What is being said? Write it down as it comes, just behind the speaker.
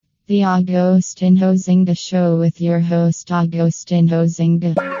The Agostinho Zinga Show with your host Agostinho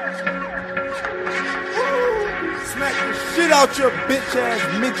Zinga. Smack the shit out your bitch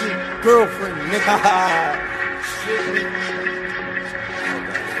ass midget girlfriend, nigga.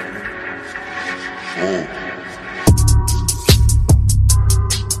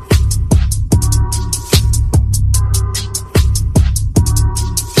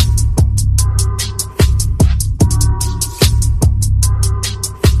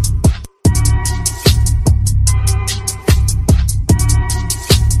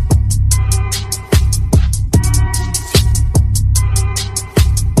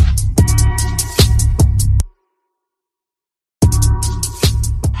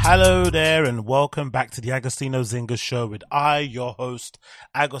 Hello there and welcome back to the Agostinho Zinga Show with your host,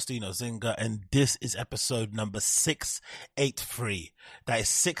 Agostinho Zinga, and this is episode number 683. That is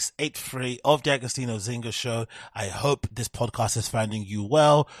 683 of the Agostinho Zinga Show. I hope this podcast is finding you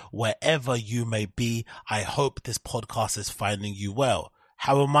well, wherever you may be. I hope this podcast is finding you well.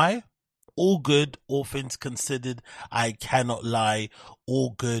 How am I? All good, all things considered. I cannot lie.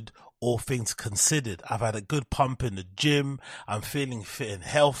 All good, all things considered. I've had a good pump in the gym. I'm feeling fit and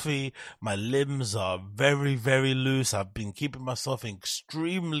healthy. My limbs are very, very loose. I've been keeping myself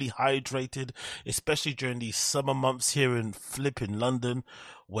extremely hydrated, especially during these summer months here in flipping London,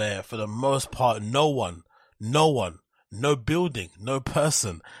 where for the most part, no building, no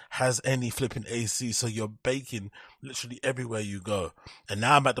person has any flipping AC. So you're baking literally everywhere you go. And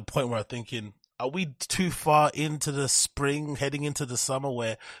now I'm at the point where I'm thinking, are we too far into the spring, heading into the summer,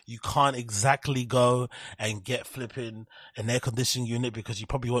 where you can't exactly go and get flipping an air conditioning unit because you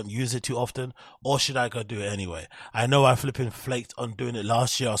probably won't use it too often? Or should I go do it anyway? I know I flipping flaked on doing it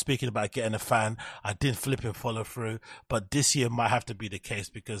last year. I was speaking about getting a fan. I didn't flipping follow through, but this year might have to be the case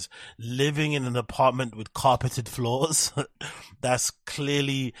because living in an apartment with carpeted floors, that's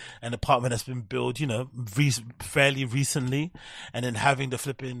clearly an apartment that's been built, fairly recently, and then having the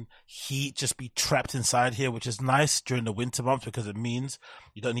flipping heat just be trapped inside here, which is nice during the winter months because it means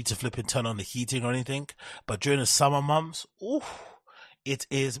you don't need to flip and turn on the heating or anything. But during the summer months, it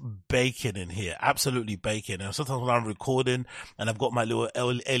is baking in here, absolutely baking. And sometimes when I'm recording and I've got my little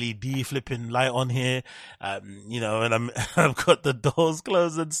LED flipping light on here, and I've got the doors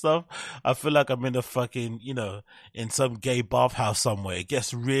closed and stuff, I feel like I'm in a fucking, in some gay bathhouse somewhere. It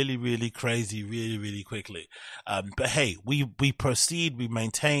gets really, really crazy, really, really quickly. But hey, we proceed, we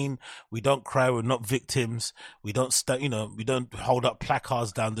maintain, we don't cry, we're not victims, we don't we don't hold up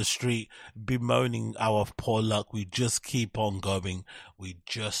placards down the street bemoaning our poor luck. We just keep on going. We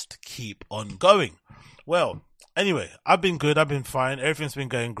just keep on going. Well, anyway, I've been good. I've been fine. Everything's been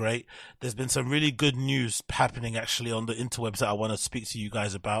going great. There's been some really good news happening actually on the interwebs that I want to speak to you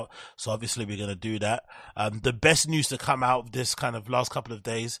guys about. So obviously we're going to do that. The best news to come out of this kind of last couple of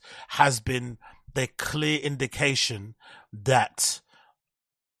days has been the clear indication that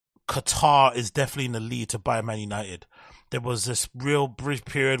Qatar is definitely in the lead to buy Man United. There was this real brief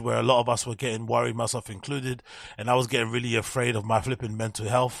period where a lot of us were getting worried, myself included, and I was getting really afraid of my flipping mental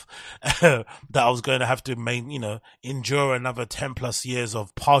health, that I was going to have to endure another 10 plus years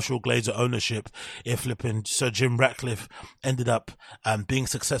of partial Glazer ownership if flipping Sir Jim Ratcliffe ended up being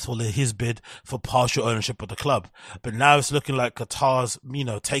successful in his bid for partial ownership of the club. But now it's looking like Qatar's,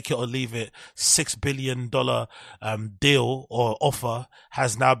 take it or leave it, $6 billion deal or offer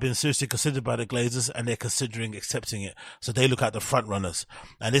has now been seriously considered by the Glazers, and they're considering accepting it. So they look at the front runners.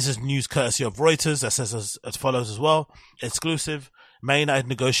 And this is news courtesy of Reuters that says as follows as well. Exclusive. Man United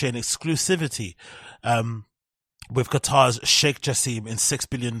negotiating exclusivity with Qatar's Sheikh Jassim in $6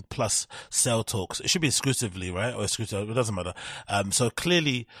 billion plus sale talks. It should be exclusively, right? Or exclusive. It doesn't matter. So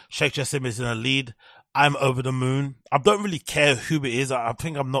clearly Sheikh Jassim is in a lead. I'm over the moon. I don't really care who it is. I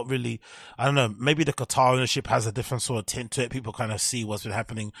think I'm not really, I don't know, maybe the Qatar ownership has a different sort of tint to it. People kind of see what's been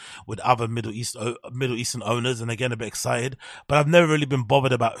happening with other Middle Eastern owners and they get a bit excited. But I've never really been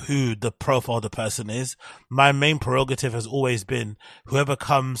bothered about who the profile of the person is. My main prerogative has always been whoever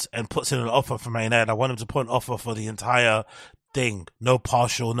comes and puts in an offer for Man United, I want them to put an offer for the entire thing, no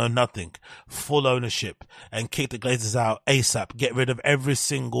partial, no nothing, full ownership, and kick the Glazers out ASAP. Get rid of every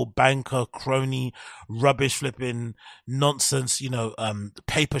single banker, crony, rubbish flipping nonsense,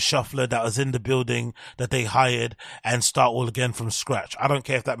 paper shuffler that was in the building that they hired, and start all again from scratch. I don't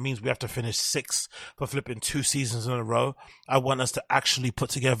care if that means we have to finish 6th for flipping 2 seasons in a row. I want us to actually put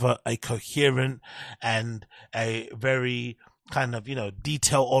together a coherent and a very kind of,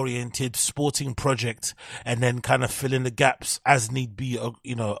 detail-oriented sporting project, and then kind of fill in the gaps as need be,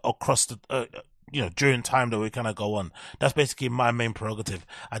 across the during time that we kind of go on. That's basically my main prerogative.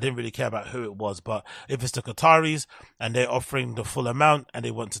 I didn't really care about who it was, but if it's the Qataris and they're offering the full amount and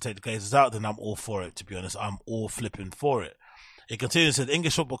they want to take the Glazers out, then I'm all for it, to be honest. I'm all flipping for it. It continues that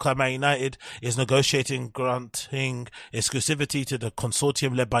English football club Man United is negotiating granting exclusivity to the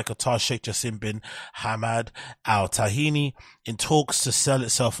consortium led by Qatar Sheikh Jassim bin Hamad Al Thani in talks to sell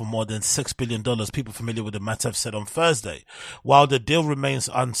itself for more than $6 billion. People familiar with the matter have said on Thursday. While the deal remains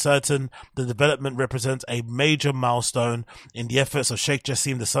uncertain, the development represents a major milestone in the efforts of Sheikh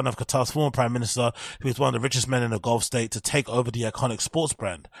Jassim, the son of Qatar's former prime minister, who is one of the richest men in the Gulf state, to take over the iconic sports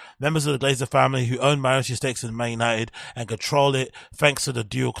brand. Members of the Glazer family, who own minority stakes in Man United and control it thanks to the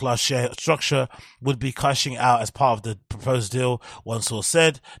dual class share structure, would be cashing out as part of the proposed deal, one source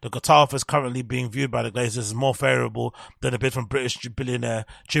said. The Qatar offer is currently being viewed by the Glazers as more favourable than a bid from British billionaire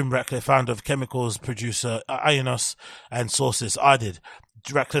Jim Ratcliffe, founder of chemicals producer Ionos, and sources added.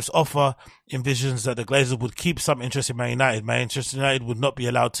 Ratcliffe's offer envisions that the Glazers would keep some interest in Man United. Manchester United would not be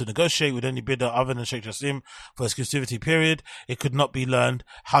allowed to negotiate with any bidder other than Sheikh Jassim for exclusivity period. It could not be learned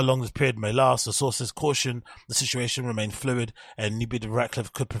how long this period may last. The sources caution the situation remained fluid and new bidder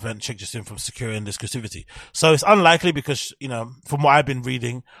Ratcliffe could prevent Sheikh Jassim from securing the exclusivity. So it's unlikely because, from what I've been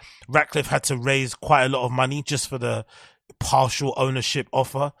reading, Ratcliffe had to raise quite a lot of money just for the partial ownership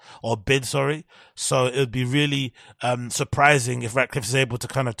offer or bid, sorry. So it would be really surprising if Ratcliffe is able to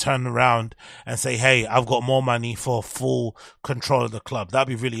kind of turn around and say, hey, I've got more money for full control of the club. That'd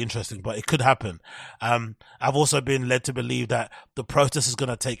be really interesting, but it could happen. I've also been led to believe that the process is going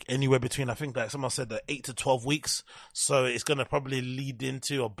to take anywhere between, I think like someone said, that 8 to 12 weeks. So it's going to probably lead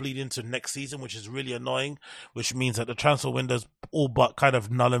into or bleed into next season, which is really annoying, which means that the transfer window's all but kind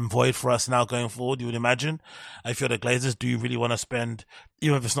of null and void for us now going forward, you would imagine. If you're the Glazers, do you really want to spend,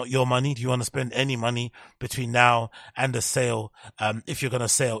 even if it's not your money, do you want to spend any money between now and the sale? If you're going to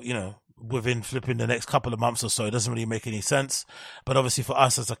sell, within flipping the next couple of months or so, it doesn't really make any sense. But obviously for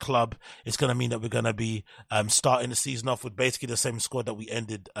us as a club, it's going to mean that we're going to be starting the season off with basically the same squad that we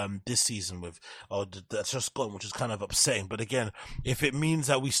ended this season with, or that's just gone, which is kind of upsetting. But again, if it means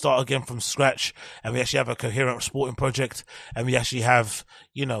that we start again from scratch and we actually have a coherent sporting project and we actually have,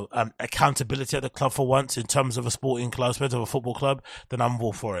 accountability at the club for once in terms of a sporting club, instead of a football club, then I'm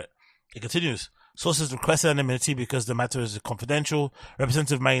all for it. It continues. Sources requested anonymity because the matter is confidential.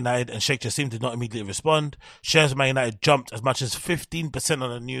 Representative Man United and Sheikh Jassim did not immediately respond. Shares of Man United jumped as much as 15% on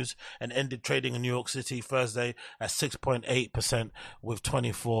the news and ended trading in New York City Thursday at 6.8% with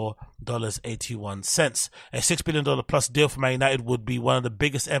 $24.81. A $6 billion plus deal for Man United would be one of the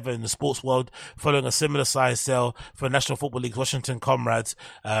biggest ever in the sports world, following a similar size sale for National Football League's Washington Commander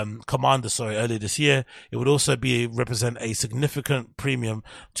earlier this year. It would also represent a significant premium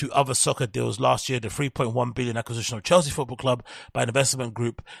to other soccer deals last year, the $3.1 billion acquisition of Chelsea Football Club by an investment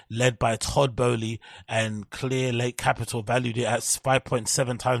group led by Todd Bowley and Clear Lake Capital valued it at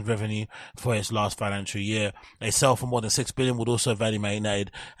 5.7 times revenue for its last financial year. A sale for more than $6 billion would also value Man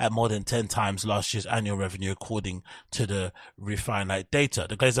United at more than 10 times last year's annual revenue, according to the refinite data.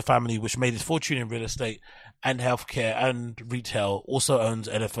 The Glazer family, which made its fortune in real estate and healthcare and retail, also owns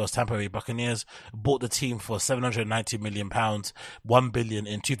NFL's Tampa Bay Buccaneers, bought the team for £790 million, $1 billion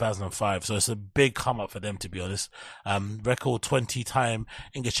in 2005. So it's a big come up for them, to be honest. Record 20-time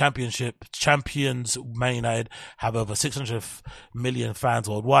English champions Man United have over 600 million fans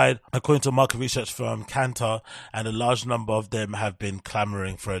worldwide, according to market research firm Kantar, and a large number of them have been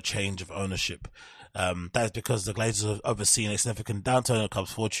clamoring for a change of ownership. That is because the Glazers have overseen a significant downturn in the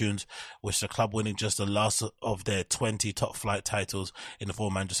club's fortunes, with the club winning just the last of their 20 top flight titles in the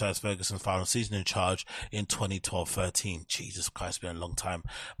former Manchester Ferguson's final season in charge in 2012-13. Jesus Christ, it's been a long time.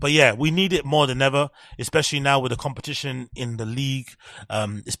 But yeah, we need it more than ever, especially now with the competition in the league,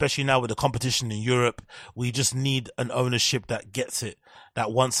 especially now with the competition in Europe. We just need an ownership that gets it,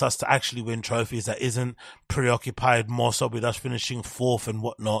 that wants us to actually win trophies, that isn't preoccupied more so with us finishing fourth and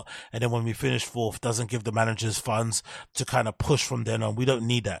whatnot, and then when we finish fourth, doesn't give the managers funds to kind of push from then on. We don't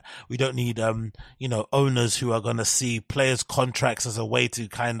need that. We don't need, owners who are going to see players' contracts as a way to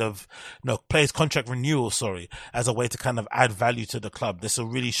players' contract renewal, as a way to kind of add value to the club. There's a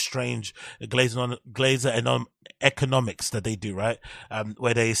really strange Glazer economics that they do, right?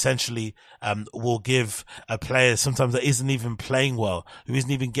 Where they essentially will give a player sometimes that isn't even playing well, who isn't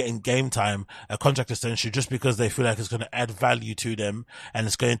even getting game time, a contract extension just because they feel like it's going to add value to them and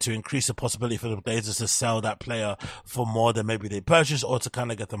it's going to increase the possibility for the Glazers to sell that player for more than maybe they purchased, or to kind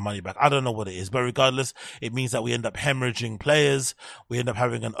of get the money back. I don't know what it is, but regardless, it means that we end up hemorrhaging players. We end up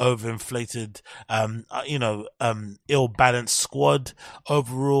having an overinflated, ill-balanced squad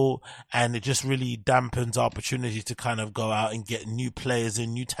overall, and it just really dampens our opportunity opportunity to kind of go out and get new players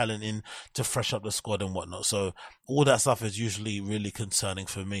in, new talent in to fresh up the squad and whatnot. So all that stuff is usually really concerning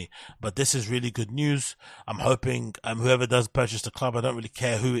for me. But this is really good news. I'm hoping whoever does purchase the club, I don't really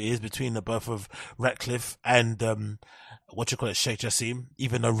care who it is between the both of Ratcliffe and Sheikh Jassim,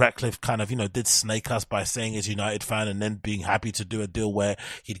 even though Ratcliffe kind of, did snake us by saying he's a United fan and then being happy to do a deal where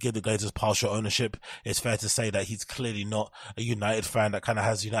he'd give the Glazers partial ownership. It's fair to say that he's clearly not a United fan that kind of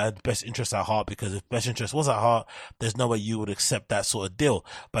has United's best interest at heart, because if best interest was at heart, there's no way you would accept that sort of deal.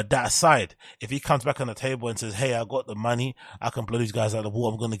 But that aside, if he comes back on the table and says, hey, I got the money, I can blow these guys out of the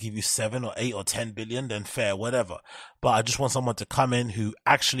water, I'm going to give you 7 or 8 or 10 billion, then fair, whatever. But I just want someone to come in who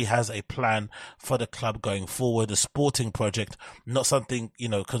actually has a plan for the club going forward, a sporting project, not something,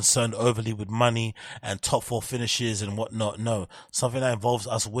 concerned overly with money and top 4 finishes and whatnot. No, something that involves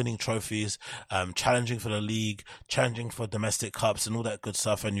us winning trophies, challenging for the league, challenging for domestic cups and all that good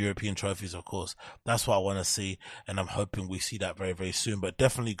stuff, and European trophies, of course. That's what I want to see, and I'm hoping we see that very, very soon. But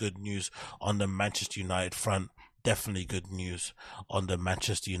definitely good news on the Manchester United front. Definitely good news on the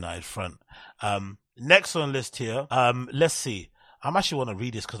Manchester United front. Next on the list here, let's see. I actually want to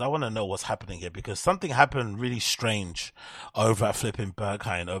read this because I want to know what's happening here, because something happened really strange over at flipping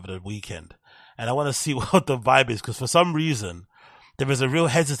Berghain over the weekend. And I want to see what the vibe is, because for some reason, there is a real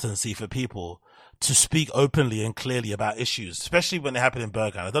hesitancy for people to speak openly and clearly about issues, especially when they happen in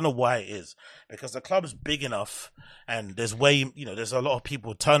Berghain. I don't know why it is, because the club's big enough and there's there's a lot of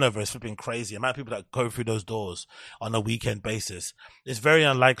people. Turnover is flipping crazy. The amount of people that go through those doors on a weekend basis. It's very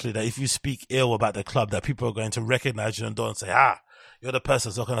unlikely that if you speak ill about the club, that people are going to recognize you on the door and say, you're the person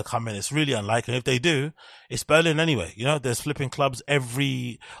that's not going to come in. It's really unlikely. If they do, it's Berlin anyway. There's flipping clubs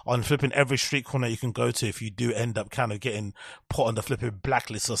on flipping every street corner you can go to if you do end up kind of getting put on the flipping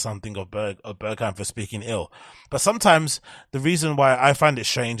blacklist or something of Berghain for speaking ill. But sometimes the reason why I find it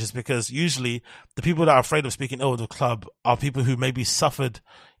strange is because usually the people that are afraid of speaking ill of the club are people who maybe suffered,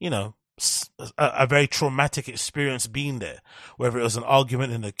 a very traumatic experience being there, whether it was an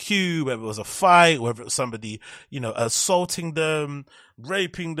argument in the queue, whether it was a fight, whether it was somebody, assaulting them,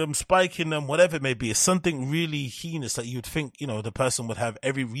 raping them, spiking them, whatever it may be. It's something really heinous that you'd think, the person would have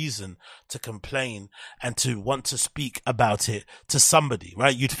every reason to complain and to want to speak about it to somebody,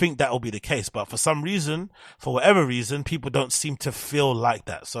 right? You'd think that will be the case, but for some reason, for whatever reason, people don't seem to feel like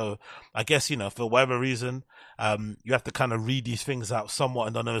that. So I guess, for whatever reason, you have to kind of read these things out somewhat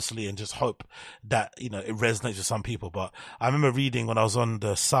anonymously and just hope that, it resonates with some people. But I remember reading when I was on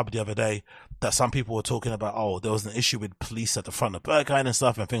the sub the other day that some people were talking about, there was an issue with police at the front of Berghain and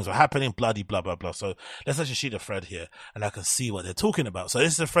stuff, and things were happening, bloody blah, blah, blah. So let's actually see the thread here and I can see what they're talking about. So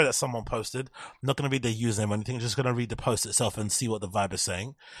this is a thread that someone posted. I'm not going to read their username or anything. I'm just going to read the post itself and see what the vibe is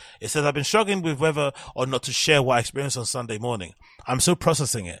saying. It says, I've been struggling with whether or not to share what I experienced on Sunday morning. I'm still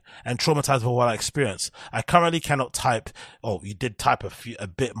processing it and traumatized by what I experienced. I currently cannot type. Oh, you did type a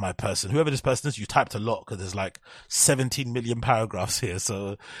bit, my person. Whoever this person is, you typed a lot because there's like 17 million paragraphs here.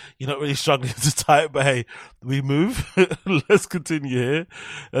 So you're not really struggling to type, but hey, we move. Let's continue here.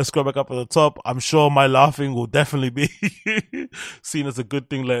 Let's scroll back up at the top. I'm sure my laughing will definitely be seen as a good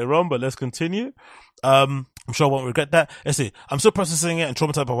thing later on, but let's continue. I'm sure I won't regret that. Let's see. I'm still processing it and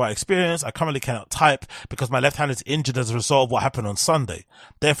traumatized by what I experienced. I currently cannot type because my left hand is injured as a result of what happened on Sunday.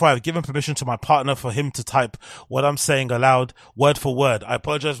 Therefore, I've given permission to my partner for him to type what I'm saying aloud, word for word. I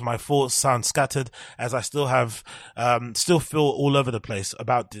apologize if my thoughts sound scattered, as I still feel all over the place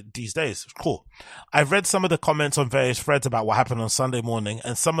about these days. Cool. I've read some of the comments on various threads about what happened on Sunday morning,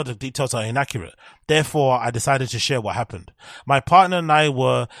 and some of the details are inaccurate. Therefore, I decided to share what happened. My partner and I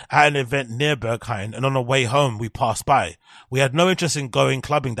were at an event near Berghain, and on the way home, we passed by. We had no interest in going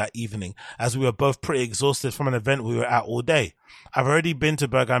clubbing that evening, as we were both pretty exhausted from an event we were at all day. I've already been to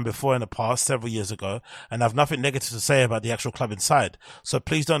Berghain before in the past, several years ago, and have nothing negative to say about the actual club inside. So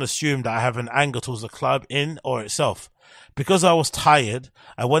please don't assume that I have an anger towards the club in or itself. Because I was tired,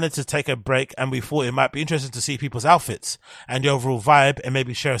 I wanted to take a break, and we thought it might be interesting to see people's outfits and the overall vibe and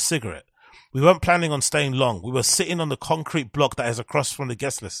maybe share a cigarette. We weren't planning on staying long. We were sitting on the concrete block that is across from the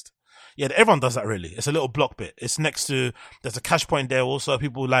guest list. Yeah, everyone does that really. It's a little block bit. It's next to, there's a cash point there also.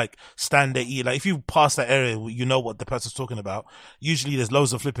 People like stand there, eat. Like if you pass that area, you know what the person's talking about. Usually there's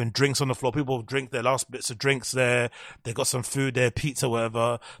loads of flipping drinks on the floor. People drink their last bits of drinks there. They got some food there, pizza,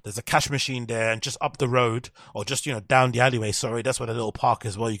 whatever. There's a cash machine there, and just up the road, or just, down the alleyway, that's where the little park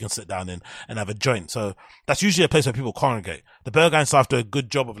is, where you can sit down in and have a joint. So that's usually a place where people congregate. The Berghain staff do a good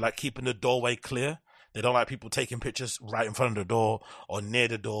job of like keeping the doorway clear. They don't like people taking pictures right in front of the door or near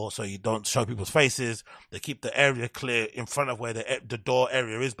the door, so you don't show people's faces. They keep the area clear in front of where the door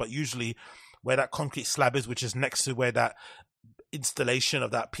area is, but usually where that concrete slab is, which is next to where that installation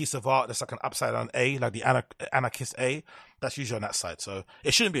of that piece of art that's like an upside down A, like the anarchist A. That's usually on that side, so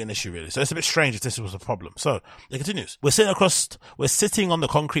it shouldn't be an issue really. So it's a bit strange if this was a problem. So it continues. We're sitting on the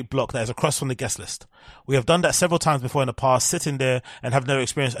concrete block that is across from the guest list. We have done that several times before in the past, sitting there and have never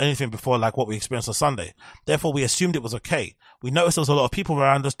experienced anything before like what we experienced on Sunday. Therefore, we assumed it was okay. We noticed there was a lot of people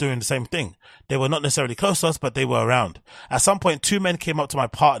around us doing the same thing. They were not necessarily close to us, but they were around. At some point, 2 men came up to my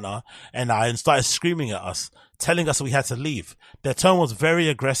partner and I and started screaming at us, telling us we had to leave. Their tone was very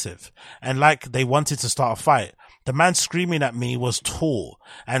aggressive and like they wanted to start a fight. The man screaming at me was tall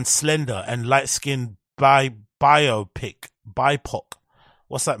and slender and light-skinned BIPOC.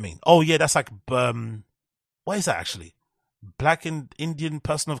 What's that mean? Oh, yeah, that's like, what is that actually? Black and Indian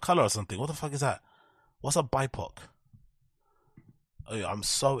person of color or something. What the fuck is that? What's a BIPOC? Oh, yeah, I'm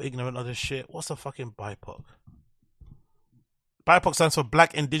so ignorant of this shit. What's a fucking BIPOC? BIPOC stands for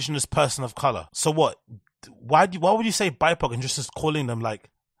Black Indigenous Person of Color. So what? Why would you say BIPOC and just calling them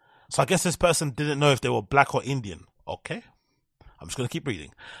like... So I guess this person didn't know if they were black or Indian. Okay. I'm just going to keep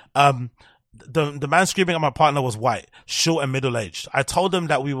reading. The man screaming at my partner was white, short and middle-aged. I told them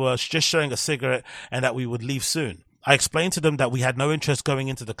that we were just sharing a cigarette and that we would leave soon. I explained to them that we had no interest going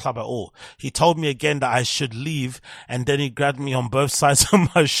into the club at all. He told me again that I should leave, and then he grabbed me on both sides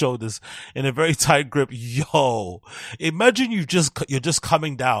of my shoulders in a very tight grip. Yo, imagine you're just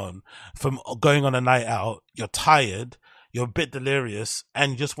coming down from going on a night out. You're tired. You're a bit delirious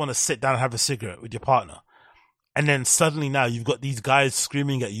and you just want to sit down and have a cigarette with your partner. And then suddenly now you've got these guys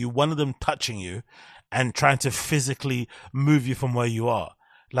screaming at you, one of them touching you and trying to physically move you from where you are.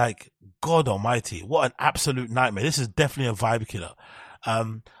 Like, God almighty, what an absolute nightmare. This is definitely a vibe killer.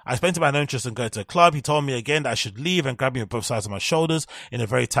 I explained to my no interest in going to a club. He told me again that I should leave and grabbed me on both sides of my shoulders in a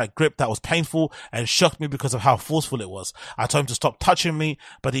very tight grip that was painful and shocked me because of how forceful it was. I told him to stop touching me,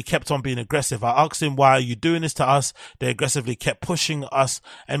 but he kept on being aggressive. I asked him, why are you doing this to us? They aggressively kept pushing us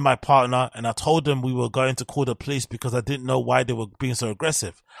and my partner, and I told them we were going to call the police because I didn't know why they were being so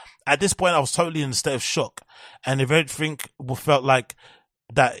aggressive. At this point, I was totally in a state of shock, and everything felt like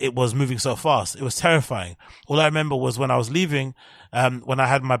that it was moving so fast. It was terrifying. All I remember was when I was leaving, when I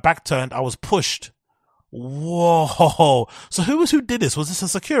had my back turned, I was pushed. Whoa. So who did this? Was this a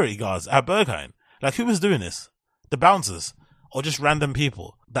security guards at Berghain? Like, who was doing this? The bouncers? Or just random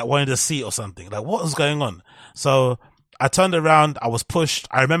people that wanted a seat or something? Like, what was going on? So I turned around, I was pushed.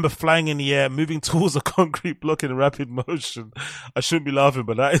 I remember flying in the air, moving towards a concrete block in rapid motion. I shouldn't be laughing,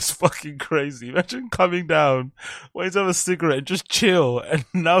 but that is fucking crazy. Imagine coming down, waiting to have a cigarette and just chill. And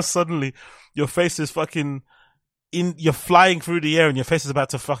now suddenly your face is fucking you're flying through the air and your face is about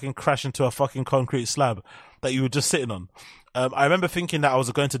to fucking crash into a fucking concrete slab that you were just sitting on. I remember thinking that I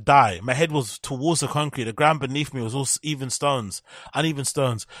was going to die. My head was towards the concrete. The ground beneath me was all uneven stones,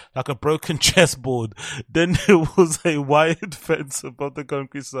 like a broken chessboard. Then there was a wired fence above the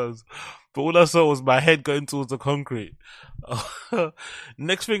concrete stones. But all I saw was my head going towards the concrete.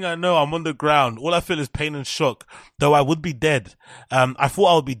 Next thing I know, I'm on the ground. All I feel is pain and shock, though I would be dead. I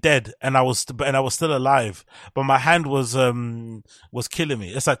thought I would be dead and I was still alive, but my hand was killing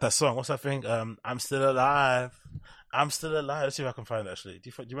me. It's like that song. What's that thing? I'm still alive. I'm still alive. Let's see if I can find it actually. Do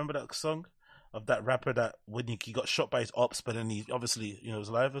you remember that song of that rapper that when he got shot by his ops, but then he obviously, was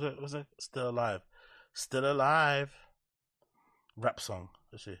alive? Was it? Still alive. Still alive. Rap song.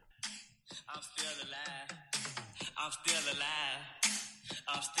 Let's see. I'm still alive. I'm still alive.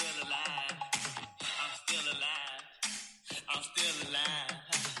 I'm still alive. I'm still alive. I'm still alive.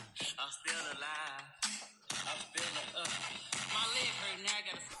 I'm still alive. I'm still my leg hurt now.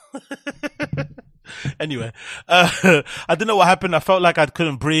 I gotta. Anyway, I didn't know what happened. I felt like I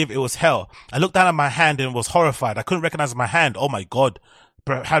couldn't breathe. It was hell. I looked down at my hand and was horrified. I couldn't recognize my hand. Oh my God.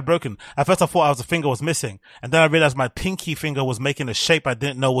 Had broken. At first I thought a finger was missing, and then I realized my pinky finger was making a shape I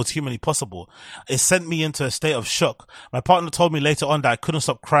didn't know was humanly possible. It sent me into a state of shock. My partner told me later on that I couldn't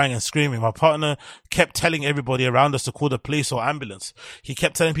stop crying and screaming. My partner kept telling everybody around us to call the police or ambulance. He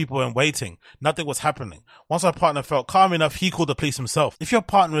kept telling people and waiting. Nothing was happening. Once my partner felt calm enough, he called the police himself. If your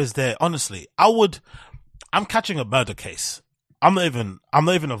partner is there, honestly, I'm catching a murder case. I'm not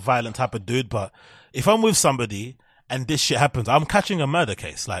even a violent type of dude, but if I'm with somebody and this shit happens, I'm catching a murder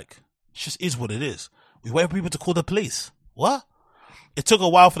case. Like, it just is what it is. We wait for people to call the police. What? It took a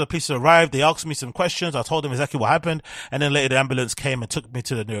while for the police to arrive. They asked me some questions. I told them exactly what happened. And then later the ambulance came and took me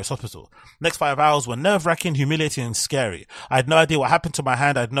to the nearest hospital. Next 5 hours were nerve-wracking, humiliating, and scary. I had no idea what happened to my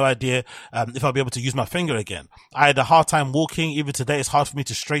hand. I had no idea if I'd be able to use my finger again. I had a hard time walking. Even today, it's hard for me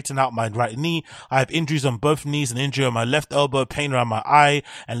to straighten out my right knee. I have injuries on both knees, an injury on my left elbow, pain around my eye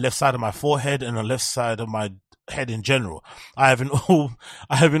and left side of my forehead, and on the left side of my head in general. I have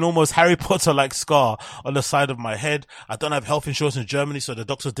an almost Harry Potter like scar on the side of my head. I don't have health insurance in Germany, so the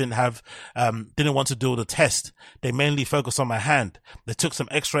doctors didn't want to do the test. They mainly focused on my hand. They took some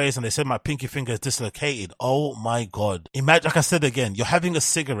x-rays and they said my pinky finger is dislocated. Oh my God. Imagine, like I said again, you're having a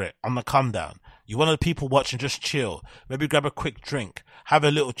cigarette on the come down. You want the people watching, just chill. Maybe grab a quick drink, have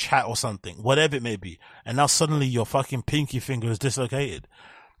a little chat or something, whatever it may be. And now suddenly your fucking pinky finger is dislocated.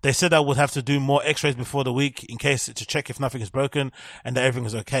 They said I would have to do more x-rays before the week in case to check if nothing is broken and that everything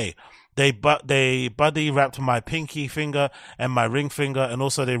is okay. They buddy wrapped my pinky finger and my ring finger, and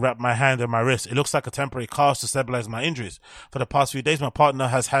also they wrapped my hand and my wrist. It looks like a temporary cast to stabilize my injuries. For the past few days, my partner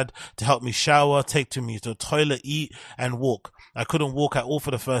has had to help me shower, take me to the toilet, eat, and walk. I couldn't walk at all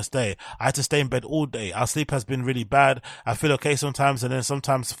for the first day. I had to stay in bed all day. Our sleep has been really bad. I feel okay sometimes, and then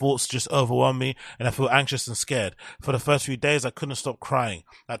sometimes thoughts just overwhelm me, and I feel anxious and scared. For the first few days, I couldn't stop crying.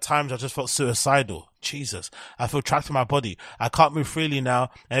 At times, I just felt suicidal. Jesus. I feel trapped in my body. I can't move freely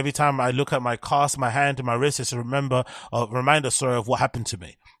now. And every time I look at my cast, my hand and my wrist, it's a reminder of what happened to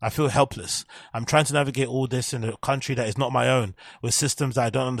me. I feel helpless. I'm trying to navigate all this in a country that is not my own, with systems that I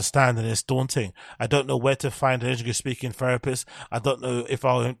don't understand, and it's daunting. I don't know where to find an English-speaking therapist. I don't know if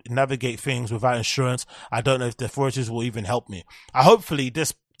I'll navigate things without insurance. I don't know if the authorities will even help me. Hopefully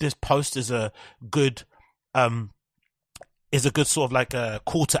this post is a good sort of like a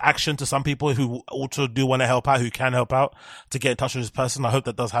call to action to some people who also do want to help out, who can help out, to get in touch with this person. I hope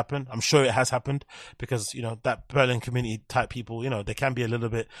that does happen. I'm sure it has happened, because, that Berlin community type people, they can be a little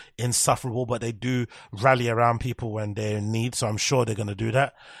bit insufferable, but they do rally around people when they're in need. So I'm sure they're going to do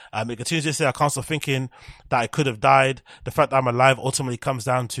that. It continues to say, I can't stop thinking that I could have died. The fact that I'm alive ultimately comes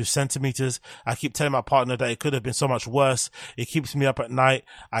down to centimeters. I keep telling my partner that it could have been so much worse. It keeps me up at night.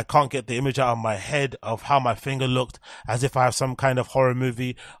 I can't get the image out of my head of how my finger looked, as if I have some kind of horror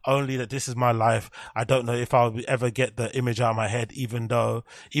movie, only that this is my life. I don't know if I'll ever get the image out of my head, even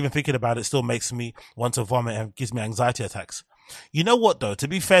thinking about it still makes me want to vomit and gives me anxiety attacks. You know what though, to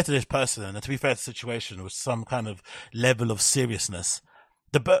be fair to this person and to be fair to the situation with some kind of level of seriousness,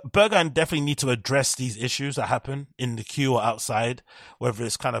 the Berghain definitely need to address these issues that happen in the queue or outside, whether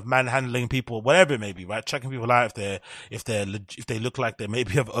it's kind of manhandling people, whatever it may be, right? Checking people out if they look like they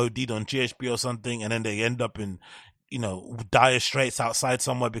maybe have OD'd on GHB or something, and then they end up in dire straits outside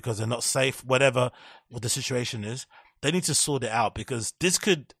somewhere because they're not safe, whatever the situation is. They need to sort it out, because this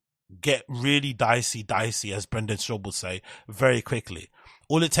could get really dicey, as Brendan Schaub would say, very quickly.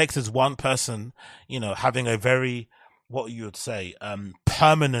 All it takes is one person, having a very, what you would say,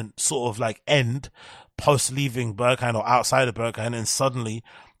 permanent sort of like end post leaving Berghain or outside of Berghain, and suddenly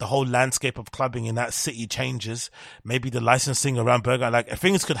the whole landscape of clubbing in that city changes. Maybe the licensing around Berghain, like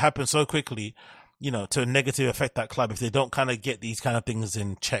things could happen so quickly, to negatively affect that club if they don't kind of get these kind of things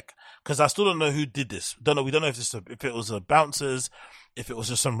in check. Because I still don't know who did this. We don't know if it was the bouncers, if it was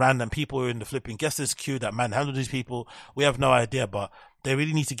just some random people who were in the flipping guest list queue that manhandled these people. We have no idea, but they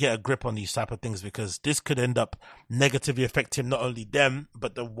really need to get a grip on these type of things, because this could end up negatively affecting not only them,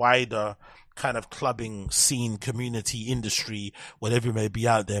 but the wider kind of clubbing scene, community, industry, whatever it may be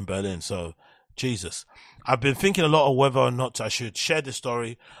out there in Berlin. So, Jesus. I've been thinking a lot of whether or not I should share this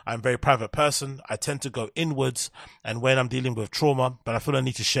story. I'm a very private person. I tend to go inwards and when I'm dealing with trauma, but I feel I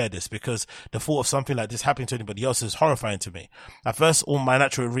need to share this because the thought of something like this happening to anybody else is horrifying to me. At first, all my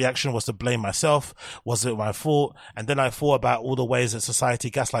natural reaction was to blame myself. Was it my fault? And then I thought about all the ways that society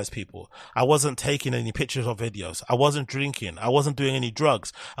gaslights people. I wasn't taking any pictures or videos. I wasn't drinking. I wasn't doing any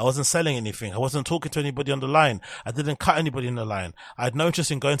drugs. I wasn't selling anything. I wasn't talking to anybody on the line. I didn't cut anybody in the line. I had no interest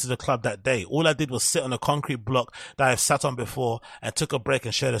in going to the club that day. All I did was sit on a concrete block that I've sat on before and took a break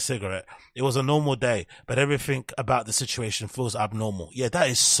and shared a cigarette. It was a normal day, but everything about the situation feels abnormal. Yeah, that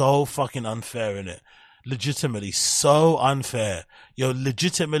is so fucking unfair, innit? Legitimately so unfair. You're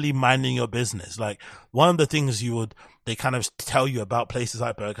legitimately minding your business. Like, one of the things they kind of tell you about places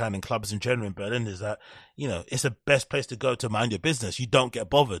like Berghain and clubs in general in Berlin is that, it's the best place to go to mind your business. You don't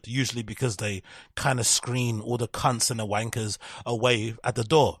get bothered, usually because they kind of screen all the cunts and the wankers away at the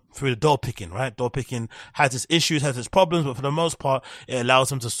door, through the door picking, right? Door picking has its issues, has its problems, but for the most part, it allows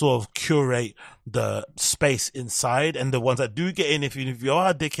them to sort of curate the space inside. And the ones that do get in, if you are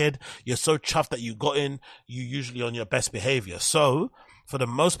a dickhead, you're so chuffed that you got in, you're usually on your best behavior. So, for the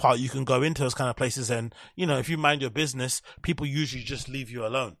most part, you can go into those kind of places and, if you mind your business, people usually just leave you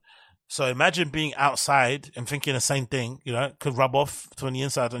alone. So imagine being outside and thinking the same thing, could rub off from the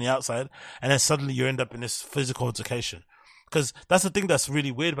inside on the outside, and then suddenly you end up in this physical altercation. Because that's the thing that's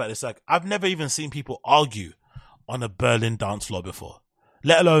really weird about this. Like, I've never even seen people argue on a Berlin dance floor before,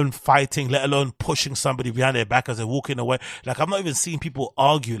 let alone fighting, let alone pushing somebody behind their back as they're walking away. Like, I've not even seen people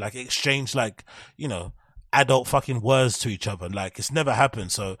argue, like exchange, like, adult fucking words to each other. Like, it's never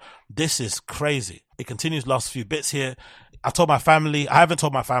happened. So this is crazy. It continues last few bits here. I haven't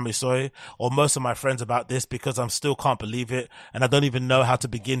told my family, sorry, or most of my friends about this because I still can't believe it. And I don't even know how to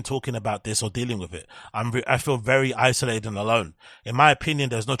begin talking about this or dealing with it. I feel very isolated and alone. In my opinion,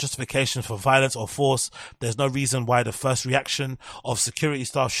 there's no justification for violence or force. There's no reason why the first reaction of security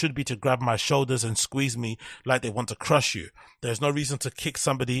staff should be to grab my shoulders and squeeze me like they want to crush you. There's no reason to kick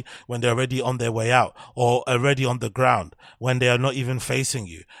somebody when they're already on their way out or already on the ground, when they are not even facing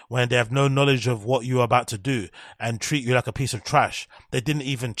you, when they have no knowledge of what you are about to do and treat you like a piece of trash. They didn't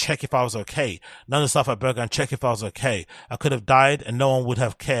even check if I was okay. None of the stuff at Burger and check if I was okay. I could have died and no one would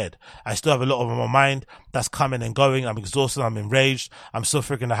have cared. I still have a lot on my mind that's coming and going. I'm exhausted. I'm enraged. I'm still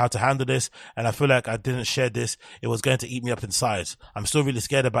figuring out how to handle this. And I feel like I didn't share this. It was going to eat me up inside. I'm still really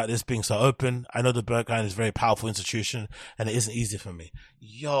scared about this being so open. I know the Burger is a very powerful institution and it isn't easy for me.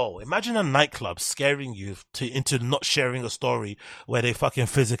 Yo, imagine a nightclub scaring you into not sharing a story where they fucking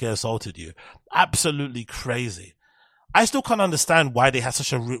physically assaulted you. Absolutely crazy. I still can't understand why they had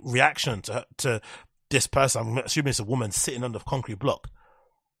such a reaction to this person. I'm assuming it's a woman sitting on the concrete block.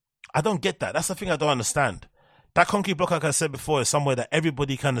 I don't get that. That's the thing I don't understand. That concrete block, like I said before, is somewhere that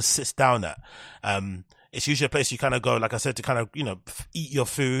everybody kind of sits down at. It's usually a place you kind of go, like I said, to kind of, eat your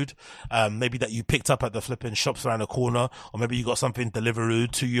food. Maybe that you picked up at the flipping shops around the corner, or maybe you got something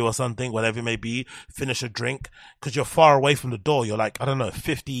delivered to you or something, whatever it may be. Finish a drink, because you're far away from the door. You're like, I don't know,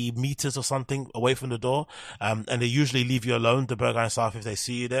 50 meters or something away from the door. And they usually leave you alone, the Burger staff, if they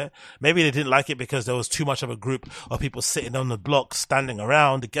see you there. Maybe they didn't like it because there was too much of a group of people sitting on the block, standing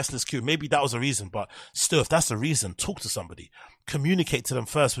around the guest list queue. Maybe that was the reason, but still, if that's the reason, talk to somebody. Communicate to them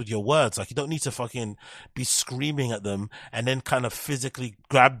first with your words. Like, you don't need to fucking be screaming at them and then kind of physically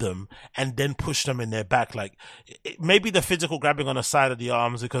grab them and then push them in their back. Like, maybe the physical grabbing on the side of the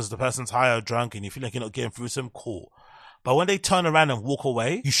arms because the person's high or drunk and you feel like you're not getting through some, cool. But when they turn around and walk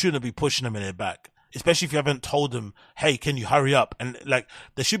away, you shouldn't be pushing them in their back. Especially if you haven't told them, hey, can you hurry up? And like,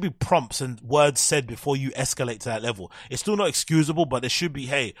 there should be prompts and words said before you escalate to that level. It's still not excusable, but there should be,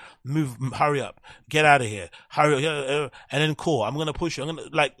 hey, hurry up, get out of here, hurry up, and then cool, I'm going to push you. I'm going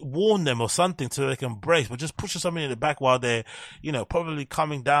to like warn them or something so they can brace, but just pushing somebody in the back while they're, probably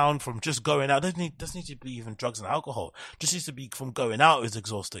coming down from just going out. Doesn't need to be even drugs and alcohol. Just needs to be from going out is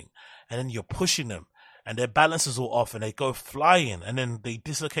exhausting. And then you're pushing them. And their balance is all off and they go flying and then they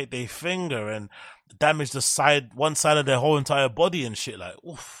dislocate their finger and damage one side of their whole entire body and shit. Like,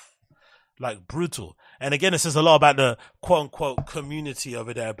 oof, like brutal. And again, it says a lot about the quote unquote community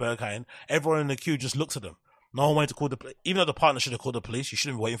over there at Berghain. Everyone in the queue just looks at them. No one wanted to call the police. Even though the partner should have called the police, you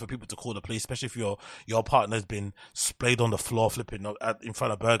shouldn't be waiting for people to call the police, especially if your partner's been splayed on the floor, flipping in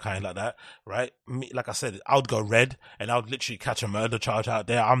front of Berghain like that, right? Like I said, I would go red and I would literally catch a murder charge out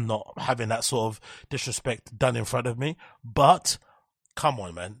there. I'm not having that sort of disrespect done in front of me. But come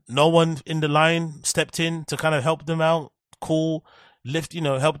on, man. No one in the line stepped in to kind of help them out. Cool. Lift,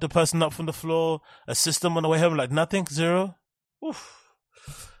 help the person up from the floor, assist them on the way home. Like nothing, zero. Oof.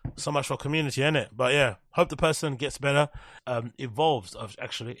 So much for community, innit? But yeah, hope the person gets better, evolves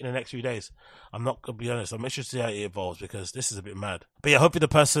actually in the next few days. I'm not gonna be honest. I'm interested to see how it evolves because this is a bit mad. But yeah, hopefully the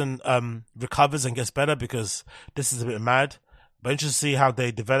person recovers and gets better because this is a bit mad. But interested to see how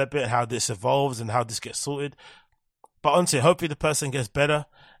they develop it, how this evolves, and how this gets sorted. But honestly, hopefully the person gets better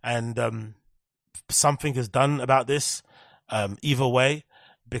and something is done about this. Either way.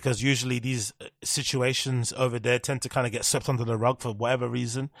 Because usually these situations over there tend to kind of get swept under the rug for whatever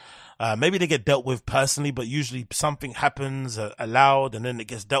reason. Maybe they get dealt with personally, but usually something happens aloud and then it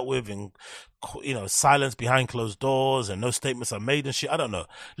gets dealt with in, silence behind closed doors and no statements are made and shit. I don't know.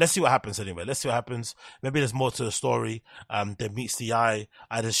 Let's see what happens anyway. Let's see what happens. Maybe there's more to the story that meets the eye.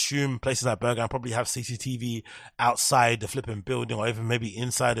 I'd assume places like Berghain probably have CCTV outside the flipping building or even maybe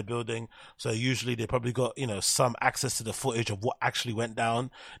inside the building. So usually they probably got, some access to the footage of what actually went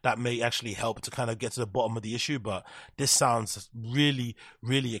down. That may actually help to kind of get to the bottom of the issue. But this sounds really,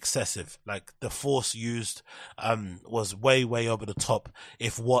 really excessive. Like the force used was way, way over the top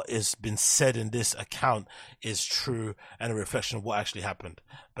if what has been said in this account is true and a reflection of what actually happened.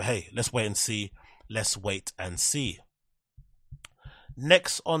 But hey, let's wait and see. Let's wait and see.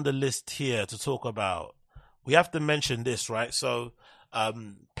 Next on the list here to talk about, we have to mention this, right? So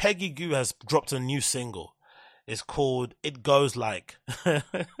Peggy Gou has dropped a new single. It's called It Goes Like.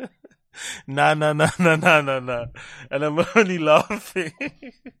 Nah. And I'm only laughing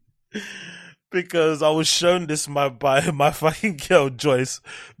because I was shown this by my fucking girl Joyce.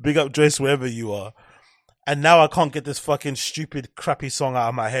 Big up Joyce wherever you are. And now I can't get this fucking stupid crappy song out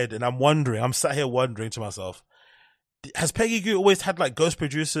of my head. And I'm sat here wondering to myself, has Peggy Gou always had like ghost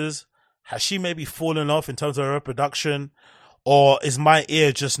producers? Has she maybe fallen off in terms of her production? Or is my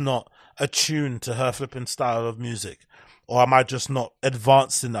ear just not attuned to her flipping style of music? Or am I just not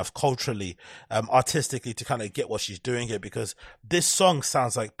advanced enough culturally, artistically to kind of get what she's doing here? Because this song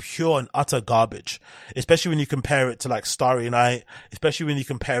sounds like pure and utter garbage, especially when you compare it to like Starry Night, especially when you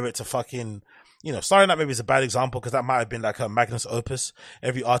compare it to fucking, Starry Night maybe is a bad example because that might have been like a magnus opus.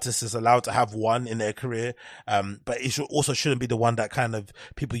 Every artist is allowed to have one in their career. But it shouldn't be the one that kind of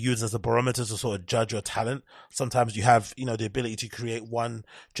people use as a barometer to sort of judge your talent. Sometimes you have, the ability to create one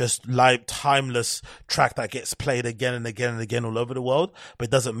just live, timeless track that gets played again and again and again all over the world. But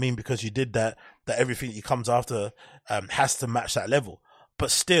it doesn't mean because you did that everything that comes after, has to match that level. But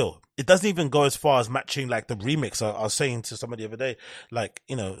still, it doesn't even go as far as matching like the remix. I was saying to somebody the other day, like,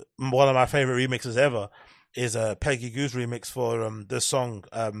 one of my favorite remixes ever is a Peggy Gou's remix for the song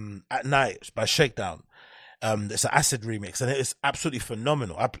At Night by Shakedown. It's an acid remix and it is absolutely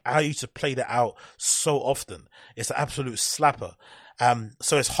phenomenal. I used to play that out so often. It's an absolute slapper.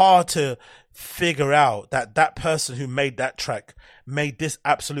 So it's hard to figure out that person who made that track made this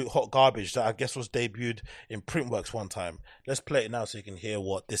absolute hot garbage that I guess was debuted in Printworks one time. Let's play it now so you can hear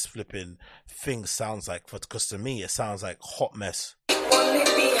what this flipping thing sounds like. Because to me, it sounds like hot mess.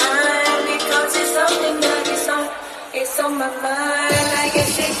 It's on my mind. I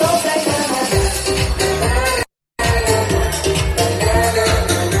guess it goes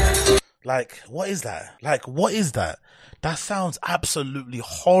like Like, what is that? That sounds absolutely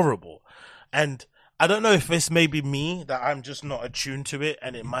horrible. And I don't know if this may be me, that I'm just not attuned to it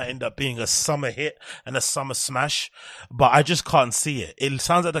and it might end up being a summer hit and a summer smash, but I just can't see it. It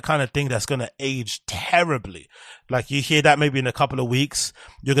sounds like the kind of thing that's going to age terribly. Like you hear that maybe in a couple of weeks,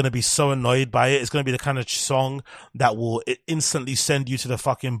 you're going to be so annoyed by it. It's going to be the kind of song that will instantly send you to the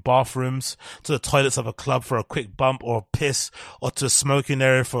fucking bathrooms, to the toilets of a club for a quick bump or a piss, or to a smoking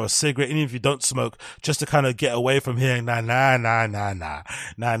area for a cigarette. Even if you don't smoke, just to kind of get away from hearing nah, nah, nah, nah, nah,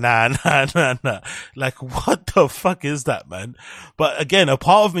 nah, nah, nah, nah, nah. Like, what the fuck is that, man? But again, a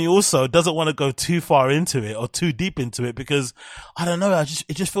part of me also doesn't want to go too far into it or too deep into it because I don't know.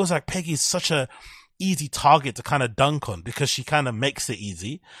 It just feels like Peggy's such a easy target to kind of dunk on because she kind of makes it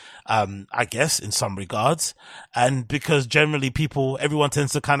easy, I guess, in some regards. And because generally everyone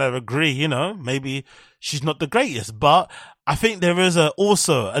tends to kind of agree, maybe she's not the greatest, but I think there is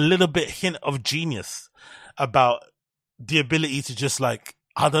also a little bit hint of genius about the ability to just like,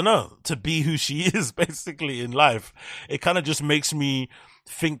 I don't know, to be who she is basically in life. It kind of just makes me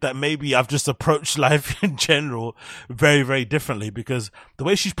think that maybe I've just approached life in general very, very differently because the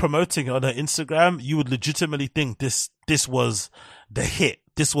way she's promoting it on her Instagram, you would legitimately think this was the hit.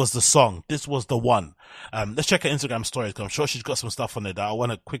 This was the song. This was the one. Let's check her Instagram stories because I'm sure she's got some stuff on there that I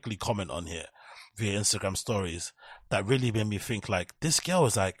want to quickly comment on here via Instagram stories that really made me think like this girl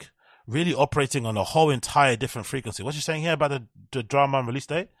is like really operating on a whole entire different frequency. What's she saying here about the drama and release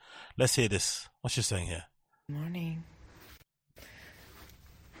date? Let's hear this. What's she saying here? Morning.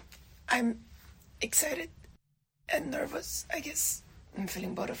 I'm excited and nervous. I guess I'm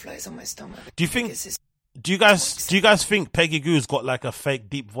feeling butterflies on my stomach. Do you guys think Peggy Gou's got like a fake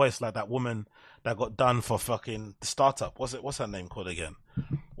deep voice like that woman that got done for fucking the startup? What's her name called again?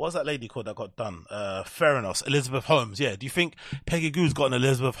 What's that lady called that got done? Fair enough. Elizabeth Holmes. Yeah. Do you think Peggy Gou's got an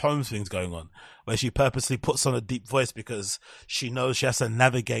Elizabeth Holmes things going on where she purposely puts on a deep voice because she knows she has to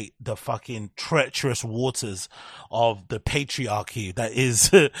navigate the fucking treacherous waters of the patriarchy that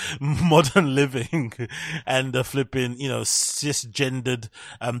is modern living and the flipping, cisgendered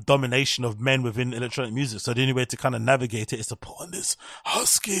domination of men within electronic music. So the only way to kind of navigate it is to put on this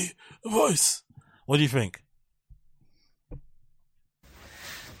husky voice. What do you think?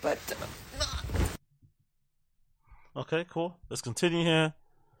 But okay, cool. Let's continue here.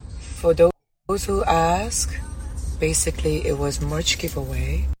 For those who ask, basically it was merch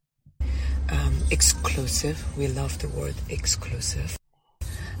giveaway, exclusive. We love the word exclusive.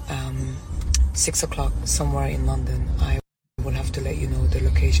 6 o'clock somewhere in London. I will have to let you know the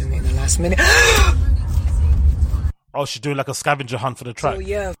location in the last minute. Oh, she's doing like a scavenger hunt for the track. So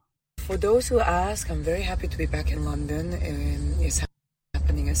yeah, for those who ask, I'm very happy to be back in London. It's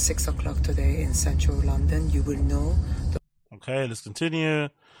happening at 6 o'clock today in central London. You will know. Okay, let's continue.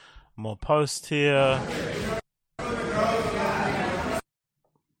 More posts here. I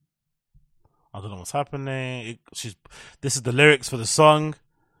don't know what's happening. This is the lyrics for the song.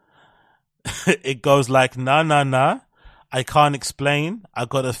 It goes like, nah, nah, nah. I can't explain. I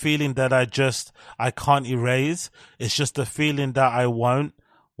got a feeling that I can't erase. It's just a feeling that I won't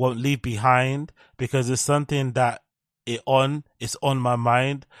leave behind because it's something that it's on my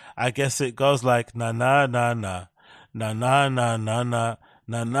mind. I guess it goes like, na, na, na, na, na, na, na, na, na,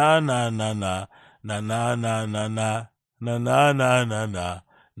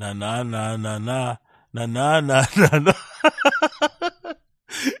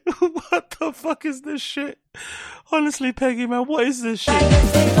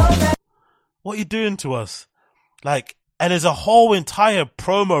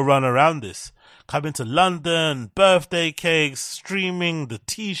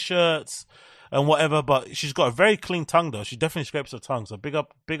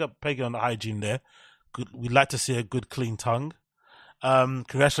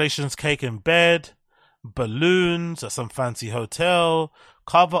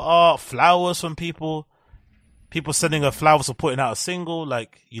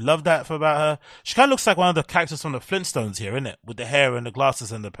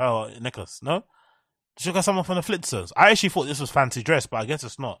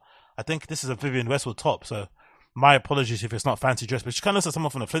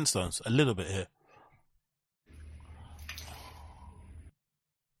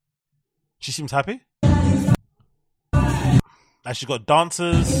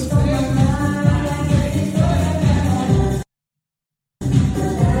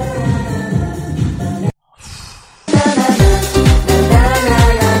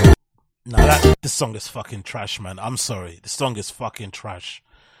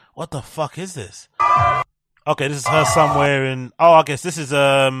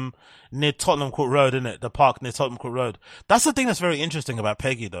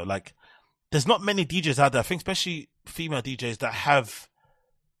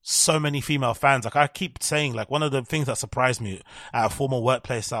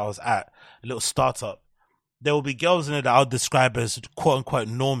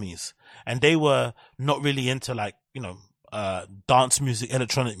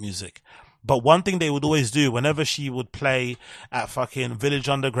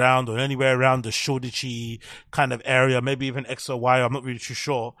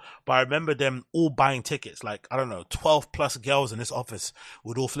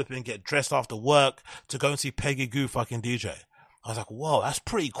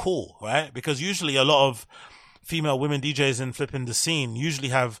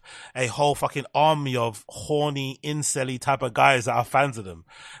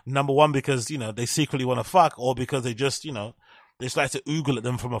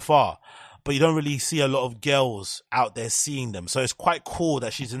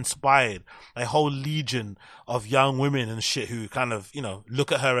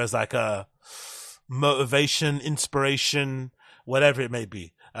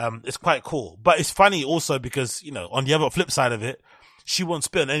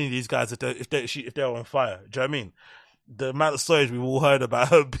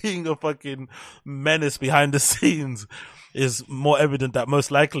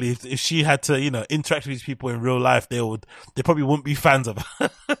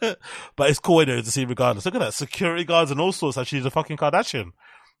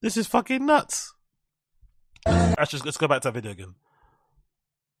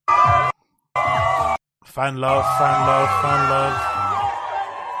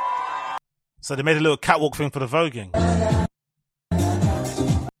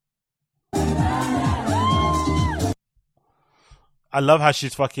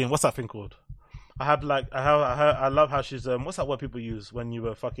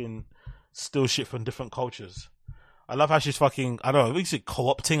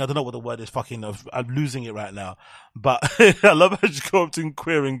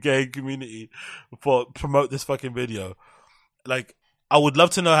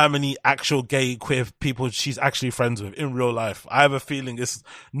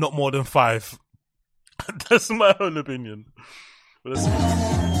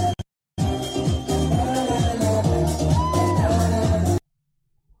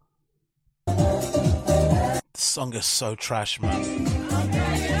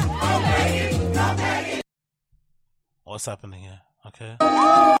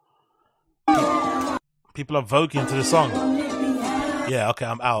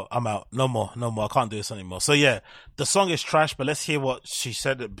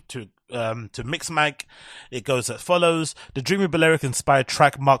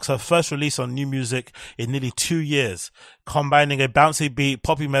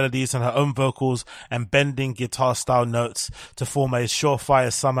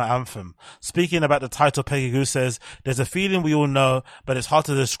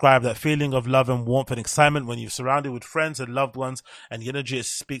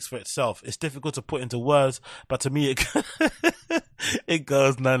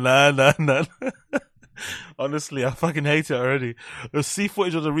 Honestly, I fucking hate it already. The see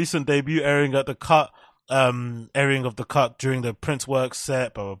footage of the recent debut airing of the cut during the Prince Works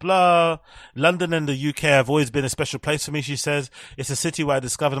set, blah, blah, blah. London and the UK have always been a special place for me, she says. It's a city where I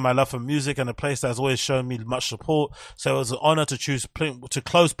discovered my love for music and a place that has always shown me much support. So it was an honor to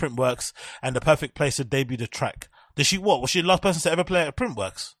close Printworks and the perfect place to debut the track. Was she the last person to ever play at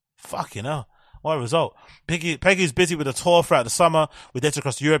Printworks? Fucking hell. What a result. Peggy's busy with a tour throughout the summer with dates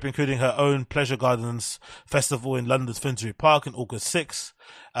across Europe, including her own Pleasure Gardens Festival in London's Finsbury Park on August 6th.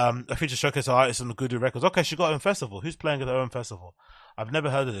 A feature showcase of artists on the Good Records. Okay, she got her own festival. Who's playing at her own festival? I've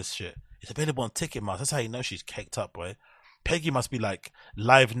never heard of this shit. It's available on Ticketmaster. That's how you know she's caked up, boy. Peggy must be like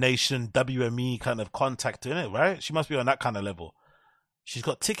Live Nation, WME kind of contact in it, right? She must be on that kind of level. She's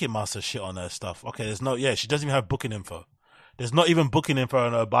got Ticketmaster shit on her stuff. Okay, she doesn't even have booking info. There's not even booking info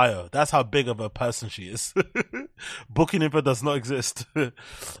on her bio. That's how big of a person she is. Booking info does not exist.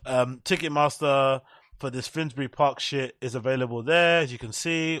 Ticketmaster for this Finsbury Park shit is available there, as you can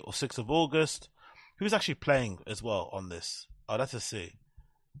see, or 6th of August. Who's actually playing as well on this? Oh, let's just see.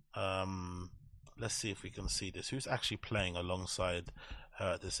 Let's see if we can see this. Who's actually playing alongside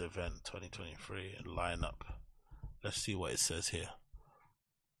her at this event, 2023, and lineup? Let's see what it says here.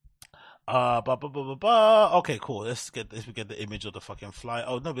 Okay, cool. Let's get the image of the fucking fly.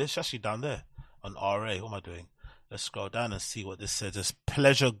 Oh no, but it's actually down there on RA. What am I doing? Let's scroll down and see what this says. It's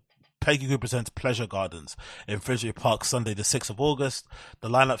Peggy Group presents Pleasure Gardens in Finsbury Park, Sunday the 6th of August. The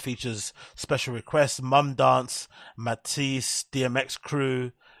lineup features special requests, Mum Dance, Matisse, DMX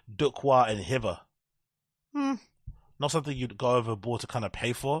Crew, Dukwa, and Hiva. Not something you'd go overboard to kind of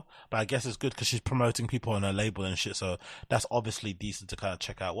pay for, but I guess it's good because she's promoting people on her label and shit, so that's obviously decent to kind of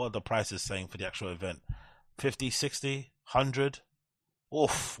check out. What are the prices saying for the actual event? 50, 60, 100?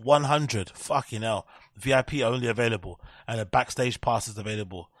 Oof, 100. Fucking hell. VIP only available, and a backstage pass is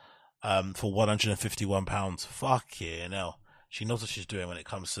available for £151. Fucking hell. She knows what she's doing when it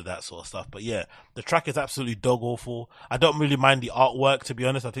comes to that sort of stuff. But yeah, the track is absolutely dog awful. I don't really mind the artwork, to be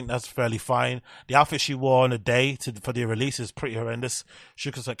honest. I think that's fairly fine. The outfit she wore on a day for the release is pretty horrendous. She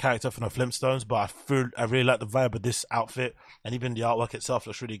looks like a character from the Flintstones, but I really like the vibe of this outfit, and even the artwork itself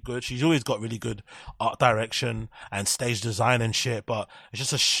looks really good. She's always got really good art direction and stage design and shit, but it's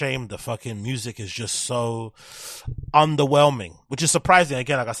just a shame the fucking music is just so underwhelming, which is surprising,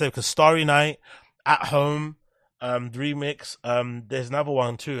 again, like I said, because Starry Night, At Home, remix. There's another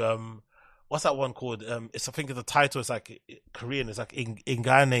one too. What's that one called? I think the title is like Korean. It's like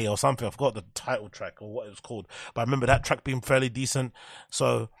Ingane or something. I forgot the title track or what it was called, but I remember that track being fairly decent.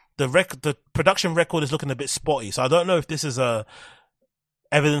 So the production record is looking a bit spotty. So I don't know if this is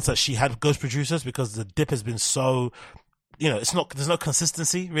evidence that she had ghost producers, because the dip has been so, there's no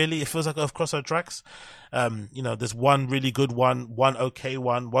consistency really. It feels like across her tracks. There's one really good one okay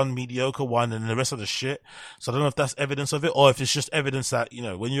one mediocre one, and the rest of the shit. So I don't know if that's evidence of it, or if it's just evidence that,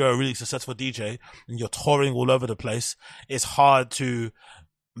 when you're a really successful DJ and you're touring all over the place, it's hard to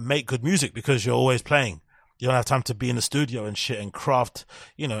make good music because you're always playing. You don't have time to be in the studio and shit and craft,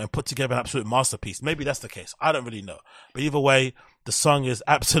 and put together an absolute masterpiece. Maybe that's the case. I don't really know. But either way, the song is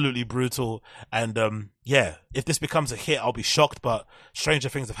absolutely brutal. And, if this becomes a hit, I'll be shocked, but stranger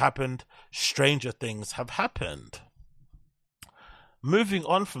things have happened. Stranger things have happened. Moving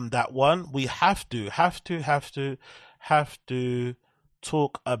on from that one, we have to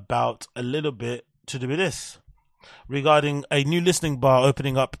talk about a little bit to do with this, regarding a new listening bar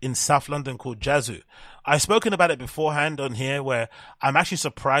opening up in South London called Jazzu. I've spoken about it beforehand on here, where I'm actually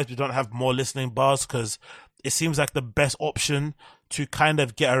surprised we don't have more listening bars, because it seems like the best option to kind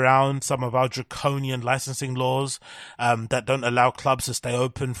of get around some of our draconian licensing laws that don't allow clubs to stay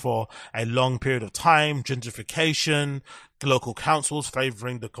open for a long period of time, gentrification, local councils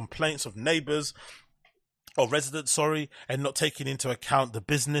favouring the complaints of neighbours or residents, and not taking into account the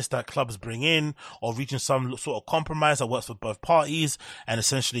business that clubs bring in, or reaching some sort of compromise that works for both parties, and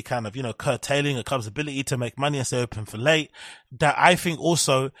essentially kind of, curtailing a club's ability to make money and stay open for late. That I think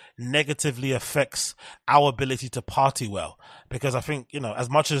also negatively affects our ability to party well. Because I think, as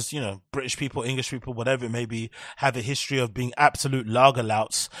much as, British people, English people, whatever it may be, have a history of being absolute lager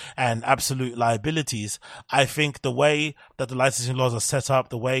louts and absolute liabilities, I think the way that the licensing laws are set up,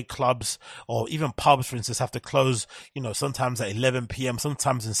 the way clubs or even pubs, for instance, have to close, sometimes at 11 p.m.,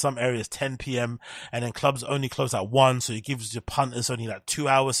 sometimes in some areas 10 p.m., and then clubs only close at 1, so it gives your punters only like 2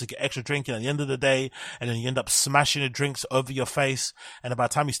 hours to get extra drinking at the end of the day, and then you end up smashing the drinks over your face, and by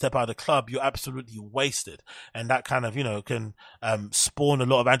the time you step out of the club, you're absolutely wasted. And that kind of, can spawn a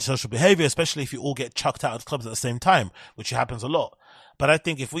lot of antisocial behavior, especially if you all get chucked out of clubs at the same time, which happens a lot. But I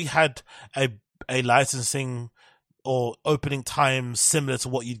think if we had a licensing or opening times similar to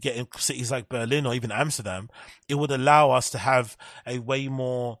what you'd get in cities like Berlin or even Amsterdam, it would allow us to have a way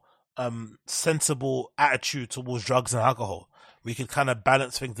more sensible attitude towards drugs and alcohol. We could kind of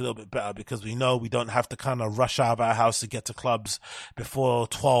balance things a little bit better because we know we don't have to kind of rush out of our house to get to clubs before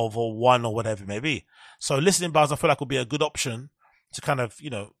 12 or 1 or whatever it may be. So listening bars, I feel like would be a good option to kind of,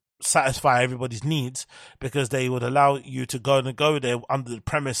 satisfy everybody's needs, because they would allow you to go there under the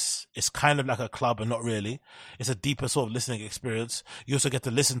premise it's kind of like a club and not really. It's a deeper sort of listening experience. You also get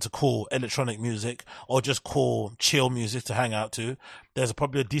to listen to cool electronic music or just cool chill music to hang out to. There's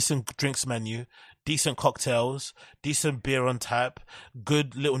probably a decent drinks menu, decent cocktails, decent beer on tap,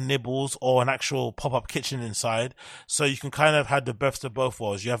 good little nibbles, or an actual pop-up kitchen inside. So you can kind of have the best of both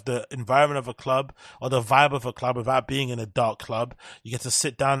worlds. You have the environment of a club or the vibe of a club without being in a dark club. You get to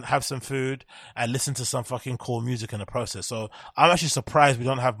sit down, have some food, and listen to some fucking cool music in the process. So I'm actually surprised we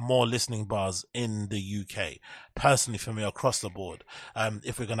don't have more listening bars in the UK, personally, for me, across the board,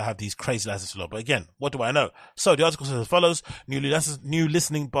 if we're going to have these crazy license law. But again, what do I know? So the article says as follows: new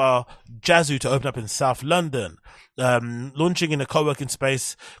listening bar Jazzu to open up in South London, launching in a co-working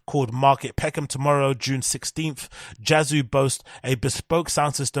space called Market Peckham tomorrow, June 16th. Jazzu boasts a bespoke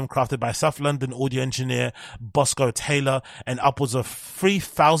sound system crafted by South London audio engineer Bosco Taylor, and upwards of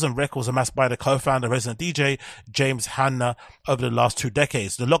 3,000 records amassed by the co-founder resident DJ James Hanna over the last 2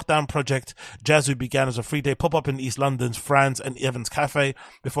 decades. The lockdown project Jazzu began as a 3-day pop-up in East London's Franz and Evans Cafe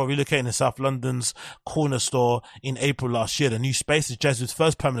before relocating to South London's corner store in April last year. The new space is Jazzu's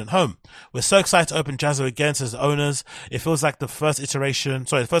first permanent home. We're so excited to open Jazzu again, says the owners. It feels like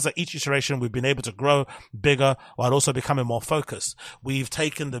each iteration we've been able to grow bigger while also becoming more focused. We've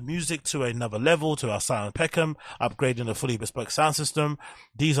taken the music to another level to our sound Peckham, upgrading the fully bespoke sound system.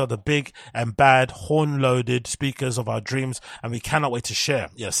 These are the big and bad horn-loaded speakers of our dreams, and we cannot wait to share.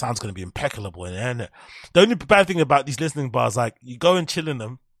 Yeah, the sound's going to be impeccable in there, isn't it? The only bad thing about these listening bars, like, you go and chill in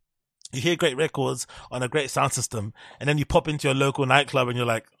them, you hear great records on a great sound system, and then you pop into your local nightclub and you're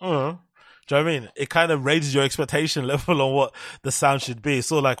like, do you know what I mean? It kind of raises your expectation level on what the sound should be.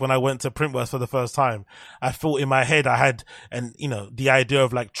 So like when I went to Printworth for the first time, I thought in my head I had the idea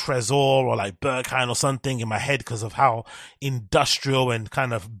of like Trezor or like Berghain or something in my head because of how industrial and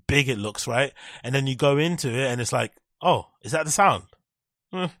kind of big it looks, right? And then you go into it and it's like, oh, is that the sound?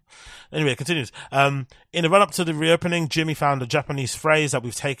 Anyway, it continues. In the run-up to the reopening, Jimmy found a Japanese phrase that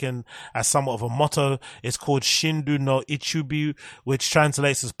we've taken as somewhat of a motto. It's called Shindu no Ichubu, which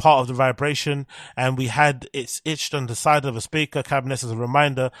translates as part of the vibration, and we had it's etched on the side of a speaker cabinet as a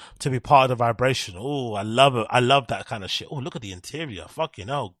reminder to be part of the vibration. Oh, I love it. I love that kind of shit. Oh, look at the interior. Fucking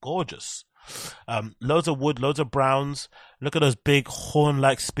hell, gorgeous. Loads of wood, loads of browns. Look at those big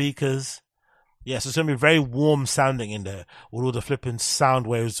horn-like speakers. Yes, it's going to be very warm sounding in there with all the flipping sound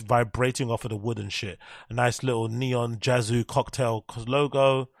waves vibrating off of the wood and shit. A nice little neon Jazzu cocktail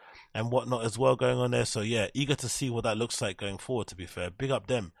logo and whatnot as well going on there. So yeah, eager to see what that looks like going forward, to be fair. Big up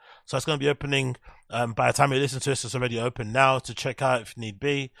them. So it's going to be opening, by the time you listen to this, it's already open now to check out if need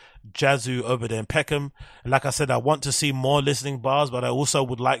be. Jazzu over there in Peckham. And like I said, I want to see more listening bars, but I also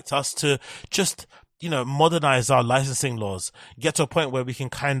would like us to just modernize our licensing laws, get to a point where we can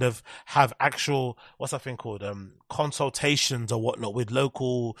kind of have actual, what's that thing called, consultations or whatnot with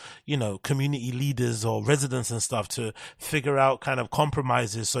local, community leaders or residents and stuff to figure out kind of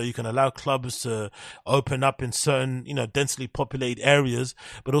compromises so you can allow clubs to open up in certain, densely populated areas,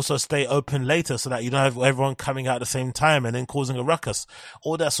 but also stay open later so that you don't have everyone coming out at the same time and then causing a ruckus.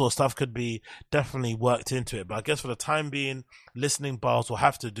 All that sort of stuff could be definitely worked into it. But I guess for the time being, listening bars will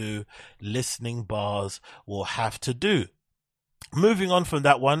have to do. Moving on from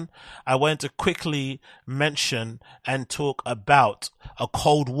that one, I want to quickly mention and talk about a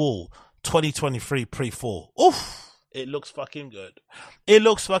Cold War 2023 pre-fall. Oof! It looks fucking good. It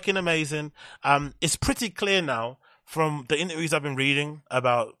looks fucking amazing. It's pretty clear now from the interviews I've been reading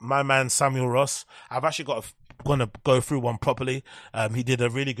about my man Samuel Ross. I've actually gonna go through one properly. He did a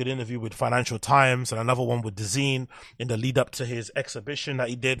really good interview with Financial Times and another one with Dezeen in the lead up to his exhibition that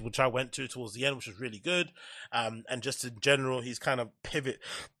he did, which I went to towards the end, which was really good. And just in general, he's kind of pivot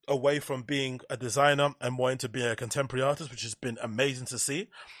away from being a designer and more into being a contemporary artist, which has been amazing to see.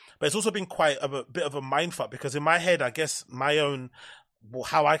 But it's also been quite a bit of a mindfuck because in my head, I guess my own,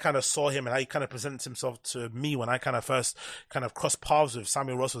 how I kind of saw him and how he kind of presented himself to me when I kind of first kind of crossed paths with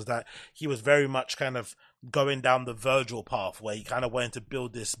Samuel Ross was that he was very much kind of going down the Virgil path where he kind of went to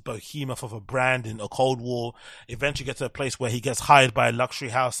build this behemoth of a brand in a Cold War, eventually get to a place where he gets hired by a luxury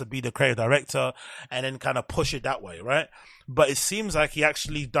house to be the creative director and then kind of push it that way, right? But it seems like he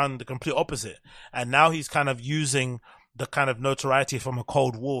actually done the complete opposite. And now he's kind of using the kind of notoriety from a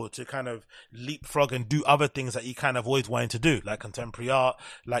Cold War to kind of leapfrog and do other things that he kind of always wanted to do, like contemporary art,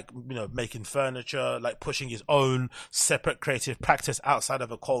 like, you know, making furniture, like pushing his own separate creative practice outside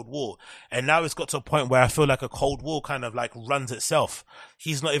of a Cold War. And now it's got to a point where I feel like a Cold War kind of like runs itself.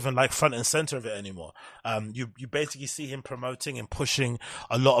 He's not even like front and center of it anymore. You basically see him promoting and pushing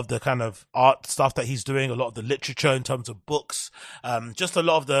a lot of the kind of art stuff that he's doing, a lot of the literature in terms of books, just a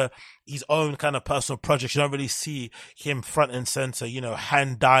lot of his own kind of personal projects. You don't really see him front and center, you know,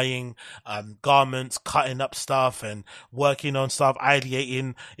 hand dyeing garments, cutting up stuff and working on stuff,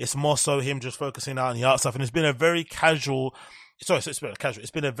 ideating. It's more so him just focusing out on the art stuff. And it's been a very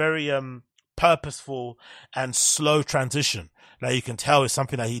it's been a very purposeful and slow transition. Like, you can tell it's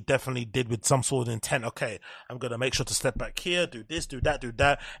something that he definitely did with some sort of intent. Okay, I'm going to make sure to step back here, do this, do that, do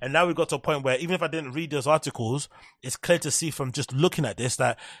that. And now we've got to a point where even if I didn't read those articles, it's clear to see from just looking at this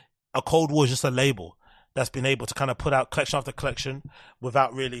that a Cold War is just a label that's been able to kind of put out collection after collection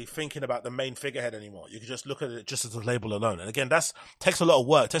without really thinking about the main figurehead anymore. You can just look at it just as a label alone. And again, takes a lot of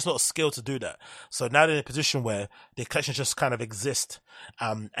work, takes a lot of skill to do that. So now they're in a position where the collections just kind of exist,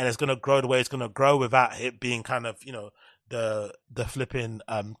 and it's going to grow the way it's going to grow without it being kind of, you know, the flipping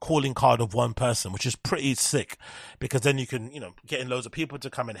calling card of one person, which is pretty sick, because then you can, you know, get in loads of people to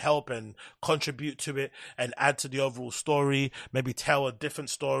come and help and contribute to it and add to the overall story, maybe tell a different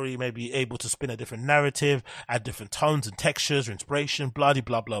story, maybe able to spin a different narrative, add different tones and textures or inspiration, blah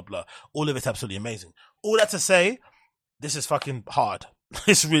blah blah blah. All of it's absolutely amazing. All that to say, this is fucking hard.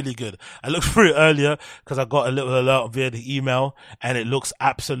 It's really good. I looked through it earlier because I got a little alert via the email, and it looks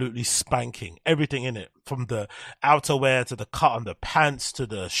absolutely spanking. Everything in it, from the outerwear to the cut on the pants to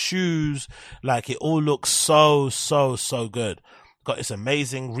the shoes, like it all looks so good. Got this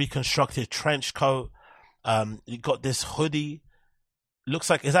amazing reconstructed trench coat. You got this hoodie. Looks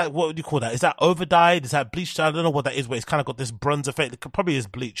like, is that, what would you call that? Is that overdyed? Is that bleached? I don't know what that is, but it's kind of got this bronze effect. It probably is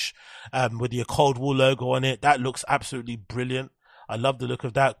bleach, with the Cold War logo on it. That looks absolutely brilliant. I love the look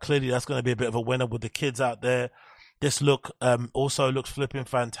of that. Clearly, that's going to be a bit of a winner with the kids out there. This look also looks flipping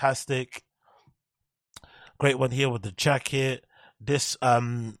fantastic. Great one here with the jacket. This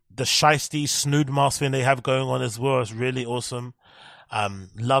the shiesty snood mask thing they have going on as well is really awesome.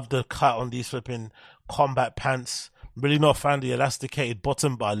 Love the cut on these flipping combat pants. Really not a fan of the elasticated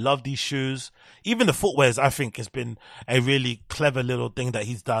bottom, but I love these shoes. Even the footwears, I think, has been a really clever little thing that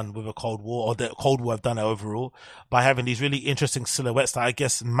he's done with a Cold War, or that Cold War have done it overall, by having these really interesting silhouettes that I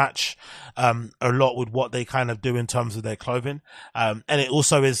guess match a lot with what they kind of do in terms of their clothing. And it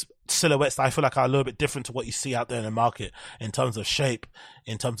also is silhouettes that I feel like are a little bit different to what you see out there in the market in terms of shape,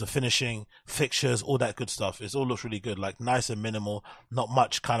 in terms of finishing, fixtures, all that good stuff. It all looks really good, like nice and minimal, not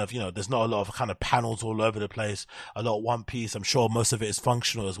much kind of, you know, there's not a lot of kind of panels all over the place, a lot of one piece. I'm sure most of it is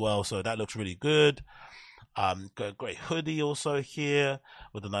functional as well, so that looks really good. Got a great hoodie also here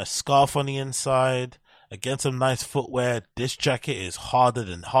with a nice scarf on the inside. Again, some nice footwear. This jacket is harder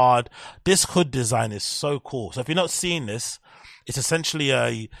than hard. This hood design is so cool. So if you're not seeing this, it's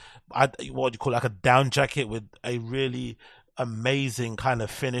essentially what do you call it, like a down jacket with a really amazing kind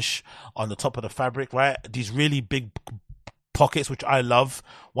of finish on the top of the fabric, right? These really big pockets, which I love.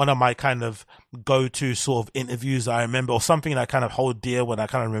 One of my kind of go-to sort of interviews I remember, or something that I kind of hold dear when I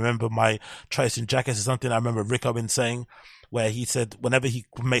kind of remember my choice in jackets, is something I remember Rick Owen saying, where he said whenever he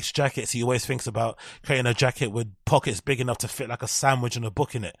makes jackets, he always thinks about creating a jacket with pockets big enough to fit like a sandwich and a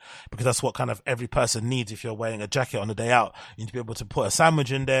book in it, because that's what kind of every person needs. If you're wearing a jacket on the day out, you need to be able to put a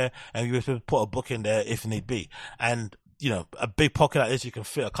sandwich in there, and you have to put a book in there if need be. And, you know, a big pocket like this, you can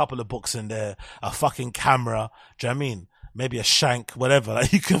fit a couple of books in there, a fucking camera, do you know what I mean? Maybe a shank, whatever.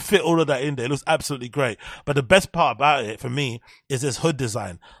 Like, you can fit all of that in there. It looks absolutely great. But the best part about it for me is this hood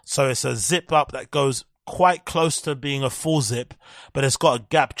design. So it's a zip up that goes quite close to being a full zip, but it's got a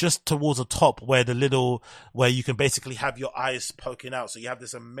gap just towards the top where where you can basically have your eyes poking out. So you have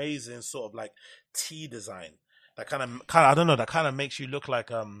this amazing sort of like T design that kind of, I don't know, that kind of makes you look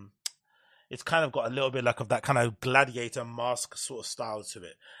like, it's kind of got a little bit like of that kind of gladiator mask sort of style to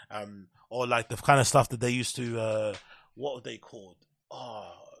it. Or like the kind of stuff that they used to, what were they called?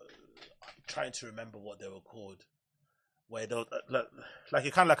 Oh, I'm trying to remember what they were called. Where they'll, like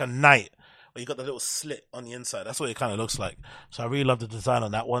you're kind of like a knight, where you got the little slit on the inside. That's what it kind of looks like. So I really love the design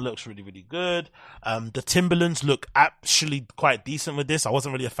on that one. It looks really, really good. The Timberlands look actually quite decent with this. I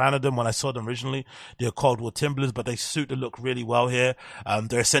wasn't really a fan of them when I saw them originally. They're Cold War Timberlands, but they suit the look really well here.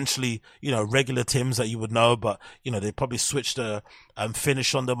 They're essentially, you know, regular Tims that you would know, but, you know, they probably switched the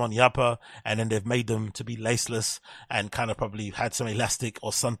finish on them on the upper, and then they've made them to be laceless and kind of probably had some elastic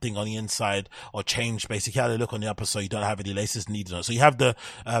or something on the inside, or changed basically how they look on the upper so you don't have any laces needed on it. So you have the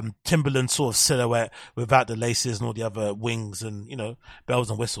Timberland sort sort of silhouette without the laces and all the other wings and, you know, bells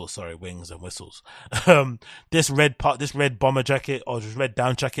and whistles. Sorry, wings and whistles. This red bomber jacket or just red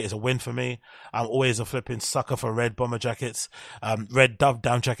down jacket is a win for me. I'm always a flipping sucker for red bomber jackets, red Dove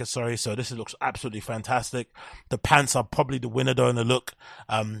down jackets. Sorry. So this looks absolutely fantastic. The pants are probably the winner though in the look.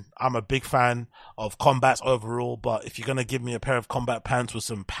 I'm a big fan of combats overall, but if you're going to give me a pair of combat pants with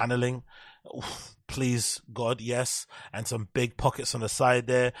some paneling, please God, yes, and some big pockets on the side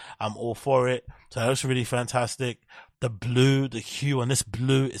there, I'm all for it. So that looks really fantastic. The hue on this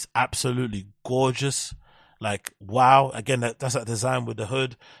blue is absolutely gorgeous. Like, wow. Again, that's that design with the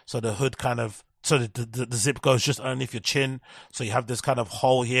hood. So the hood kind of, so the zip goes just underneath your chin. So you have this kind of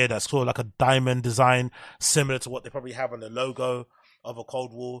hole here that's sort of like a diamond design, similar to what they probably have on the logo of a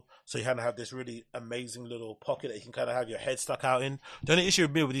Cold War. So you kind of have this really amazing little pocket that you can kind of have your head stuck out in. The only issue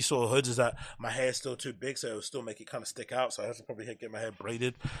with me with these sort of hoods is that my hair is still too big, so it will still make it kind of stick out. So I have to probably get my hair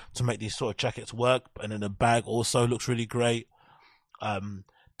braided to make these sort of jackets work. And then the bag also looks really great.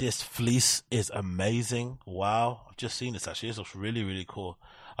 This fleece is amazing. Wow. I've just seen this actually. This looks really, really cool.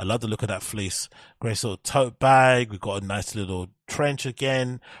 I love the look of that fleece. Great sort of tote bag. We've got a nice little trench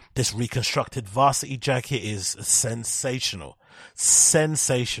again. This reconstructed varsity jacket is sensational.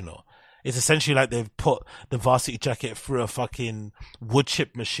 Sensational. It's essentially like they've put the varsity jacket through a fucking wood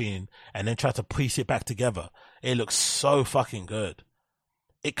chip machine and then tried to piece it back together. It looks so fucking good.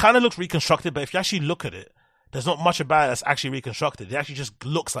 It kind of looks reconstructed, but if you actually look at it, there's not much about it that's actually reconstructed. It actually just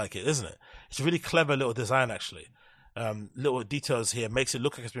looks like it, isn't it? It's a really clever little design, actually. Little details here makes it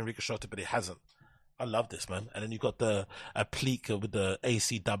look like it's been reconstructed, but it hasn't. I love this, man. And then you've got the applique with the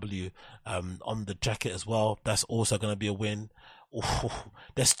ACW on the jacket as well. That's also going to be a win. Ooh,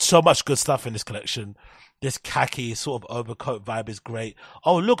 there's so much good stuff in this collection. This khaki sort of overcoat vibe is great.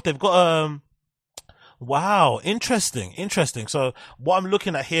 Oh, look, they've got wow, interesting. So what I'm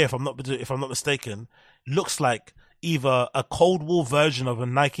looking at here, if I'm not mistaken, looks like either a Cold War version of a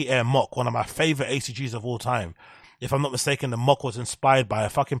Nike Air Mock, one of my favorite ACGs of all time. If I'm not mistaken, the Mock was inspired by a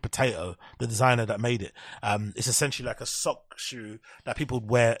fucking potato, the designer that made it. It's essentially like a sock shoe that people would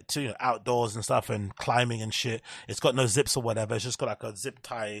wear to, you know, outdoors and stuff and climbing and shit. It's got no zips or whatever. It's just got like a zip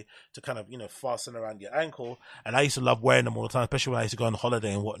tie to kind of, you know, fasten around your ankle. And I used to love wearing them all the time, especially when I used to go on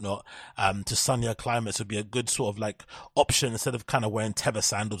holiday and whatnot. To sunnier climates would be a good sort of like option instead of kind of wearing tether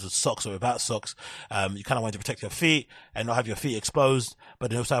sandals with socks or without socks. You kind of want to protect your feet and not have your feet exposed, but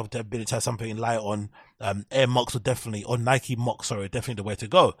then also have the ability to have something light on. Air Mocks are definitely, or Nike Mocks, sorry, definitely the way to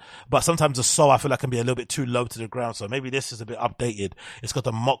go. But sometimes the sole I feel like can be a little bit too low to the ground. So maybe this is a bit updated. It's got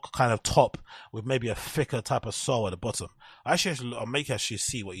the Mock kind of top with maybe a thicker type of sole at the bottom. I'll make you actually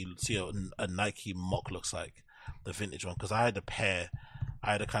see what you see a Nike Mock looks like, the vintage one, because I had a pair.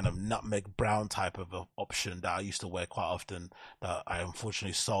 I had a kind of nutmeg brown type of option that I used to wear quite often that I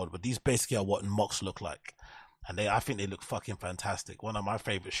unfortunately sold. But these basically are what Mocks look like. And I think they look fucking fantastic. One of my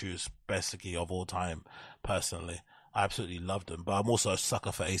favorite shoes, basically, of all time, personally. I absolutely love them. But I'm also a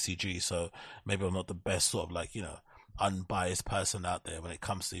sucker for ACG, so maybe I'm not the best sort of like, you know, unbiased person out there when it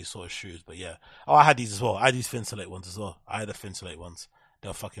comes to these sort of shoes. But yeah. Oh, I had these as well. I had these Finsolate ones as well. I had the Finsolate ones. They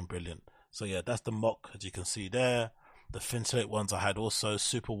were fucking brilliant. So yeah, that's the Mock, as you can see there. The Finsolate ones I had also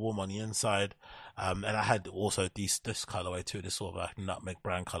super warm on the inside. And I had also this colorway too, this sort of like nutmeg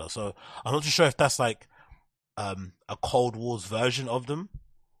brown color. So I'm not too sure if that's like a Cold War's version of them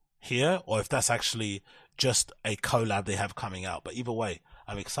here, or if that's actually just a collab they have coming out. But either way,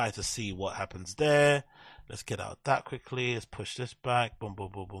 I'm excited to see what happens there. Let's get out that quickly. Let's push this back. Boom,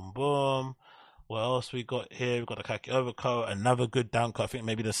 boom, boom, boom, boom. What else we got here? We've got a khaki overcoat, another good down coat. I think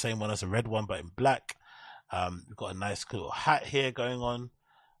maybe the same one as the red one, but in black. We've got a nice little hat here going on.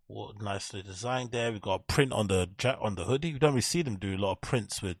 What nicely designed there. We've got a print on the hoodie. You don't really see them do a lot of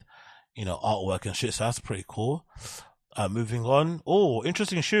prints with, you know, artwork and shit, so that's pretty cool. Moving on. Oh,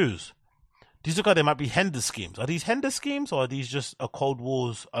 interesting shoes. These look like they might be Hender schemes. Are these Hender schemes, or are these just a Cold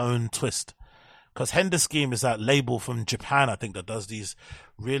War's own twist? Because Hender scheme is that label from Japan, I think, that does these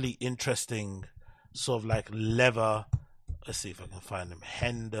really interesting sort of like leather. Let's see if I can find them.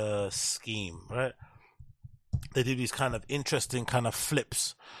 Hender scheme, right? They do these kind of interesting kind of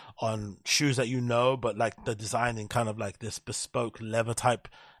flips on shoes that you know, but like the design in kind of like this bespoke leather type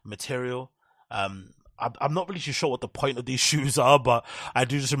material. I'm not really too sure what the point of these shoes are, but I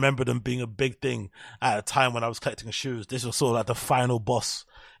do just remember them being a big thing at a time when I was collecting shoes. This was sort of like the final boss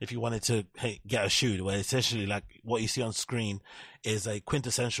if you wanted to get a shoe, where essentially like what you see on screen is a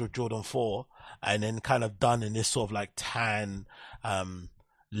quintessential Jordan 4 and then kind of done in this sort of like tan,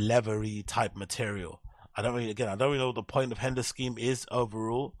 leathery type material. I don't really know what the point of Hender scheme is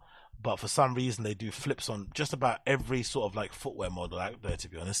overall, but for some reason they do flips on just about every sort of like footwear model out there, to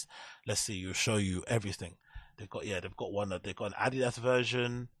be honest. Let's see, you'll show you everything. They've got they've got an Adidas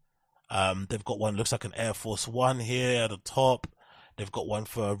version. They've got one looks like an Air Force One here at the top. They've got one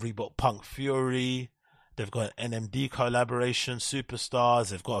for Reebok Punk Fury. They've got an NMD collaboration, Superstars.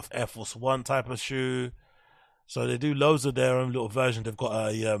 They've got an Air Force One type of shoe. So they do loads of their own little versions. They've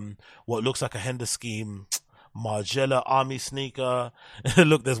got a what looks like a Hender Scheme Margiela Army sneaker.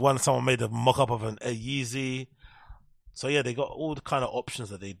 Look, there's one someone made a mock-up of a Yeezy. So yeah, they got all the kind of options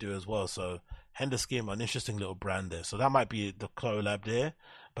that they do as well. So Hender Scheme, an interesting little brand there. So that might be the collab there.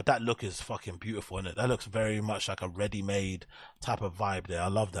 But that look is fucking beautiful, isn't it? That looks very much like a ready-made type of vibe there. I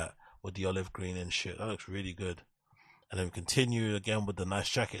love that with the olive green and shit. That looks really good. And then we continue again with the nice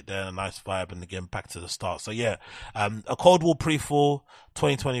jacket there and a nice vibe, and again back to the start. So yeah, a Cold War pre-fall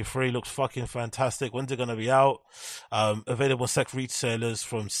 2023 looks fucking fantastic. When's it gonna be out? Available select retailers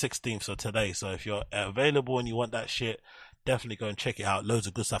from 16th, so today. So if you're available and you want that shit, definitely go and check it out. Loads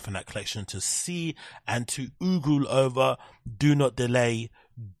of good stuff in that collection to see and to oogle over. Do not delay.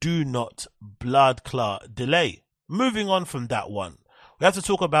 Do not blood clot delay. Moving on from that one, we have to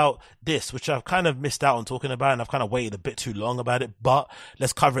talk about this, which I've kind of missed out on talking about, and I've kind of waited a bit too long about it, but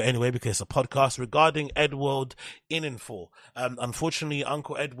let's cover it anyway because it's a podcast regarding Edward Enninful. Unfortunately,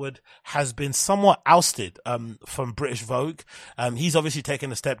 Uncle Edward has been somewhat ousted from British Vogue. He's obviously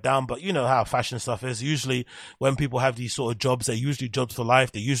taken a step down, but you know how fashion stuff is. Usually when people have these sort of jobs, they're usually jobs for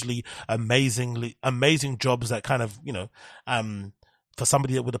life. They're usually amazing jobs that kind of, you know, for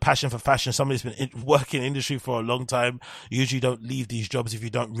somebody with a passion for fashion, somebody's been working in the industry for a long time, you usually don't leave these jobs if you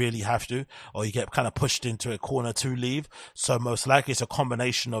don't really have to, or you get kind of pushed into a corner to leave. So most likely it's a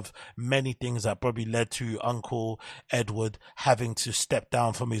combination of many things that probably led to Uncle Edward having to step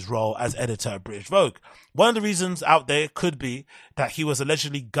down from his role as editor at British Vogue. One of the reasons out there could be that he was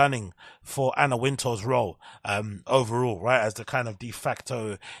allegedly gunning for Anna Wintour's role overall, right, as the kind of de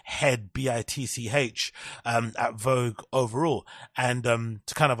facto head BITCH at Vogue overall, and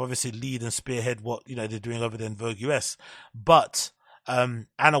to kind of obviously lead and spearhead what, you know, they're doing over there in Vogue US. But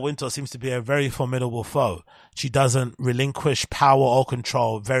Anna Wintour seems to be a very formidable foe. She doesn't relinquish power or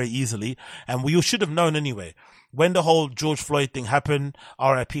control very easily, and we should have known anyway. When the whole George Floyd thing happened,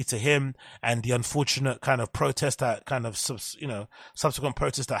 RIP to him, and the unfortunate kind of protest that kind of, you know, subsequent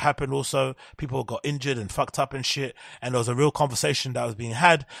protest that happened also, people got injured and fucked up and shit, and there was a real conversation that was being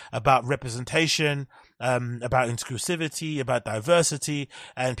had about representation, about inclusivity, about diversity,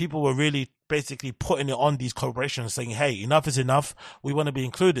 and people were really basically putting it on these corporations saying, hey, enough is enough. We want to be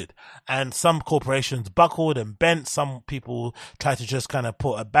included. And some corporations buckled and bent. Some people tried to just kind of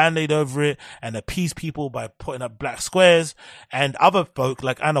put a band-aid over it and appease people by putting up black squares. And other folk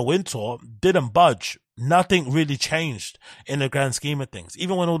like Anna Wintour didn't budge. Nothing really changed in the grand scheme of things.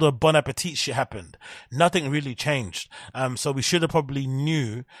 Even when all the Bon Appetit shit happened, nothing really changed. So we should have probably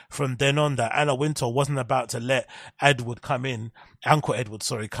knew from then on that Anna Wintour wasn't about to let Uncle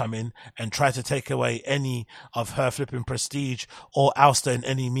Edward, come in and try to take away any of her flipping prestige or oust her in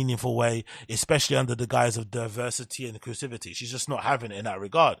any meaningful way, especially under the guise of diversity and inclusivity. She's just not having it in that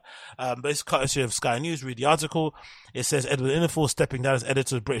regard. But it's courtesy of Sky News. Read the article. It says Edward Enninful stepping down as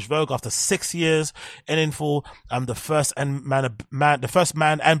editor of British Vogue after 6 years. Enninful, the first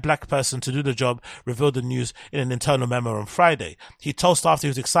man and black person to do the job, revealed the news in an internal memo on Friday. He told staff he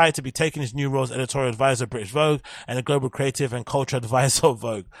was excited to be taking his new role as editorial advisor of British Vogue and a global creative and culture advisor of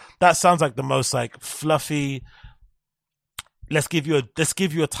Vogue. That sounds like the most like fluffy, let's give you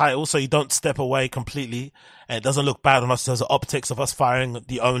a title so you don't step away completely and it doesn't look bad on us as the optics of us firing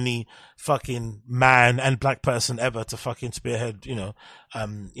the only fucking man and black person ever to fucking spearhead,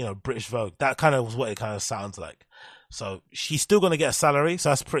 British Vogue. That kind of was what it kind of sounds like. So she's still going to get a salary, so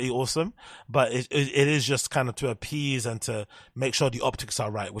that's pretty awesome. But it is just kind of to appease and to make sure the optics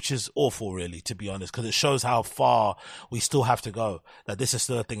are right, which is awful, really, to be honest, because it shows how far we still have to go, that this is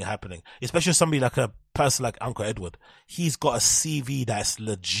still a thing happening. Especially somebody like a person like Uncle Edward. He's got a CV that's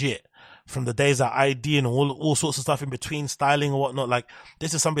legit. From the days at ID and all sorts of stuff in between, styling and whatnot. Like,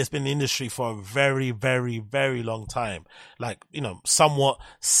 this is somebody that's been in the industry for a very, very, very long time. Like, somewhat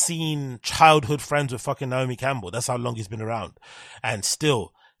seen childhood friends with fucking Naomi Campbell. That's how long he's been around. And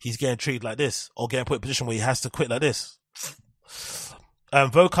still, he's getting treated like this, or getting put in a position where he has to quit like this.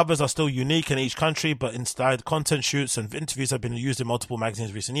 Vogue covers are still unique in each country, but instead content shoots and interviews have been used in multiple magazines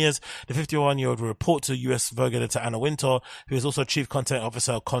in recent years. The 51-year-old will report to US Vogue editor Anna Wintour, who is also chief content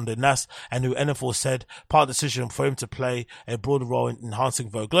officer of Condé Nast, and who N4 said part of the decision for him to play a broader role in enhancing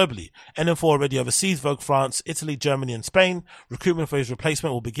Vogue globally. N4 already oversees Vogue France, Italy, Germany, and Spain. Recruitment for his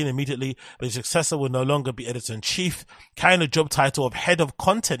replacement will begin immediately, but his successor will no longer be editor-in-chief, carrying the job title of head of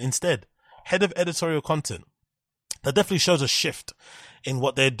content instead. Head of editorial content. That definitely shows a shift in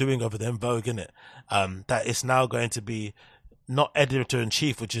what they're doing over there in Vogue, innit? That it's now going to be not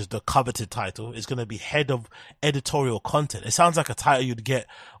editor-in-chief, which is the coveted title. It's going to be head of editorial content. It sounds like a title you'd get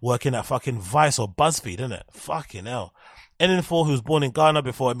working at fucking Vice or BuzzFeed, innit? Fucking hell. N4, who was born in Ghana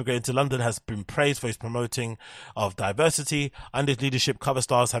before immigrating to London, has been praised for his promoting of diversity. Under his leadership, cover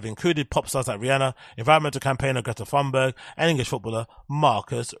stars have included pop stars like Rihanna, environmental campaigner Greta Thunberg, and English footballer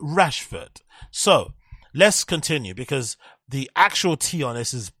Marcus Rashford. So, let's continue, because the actual tea on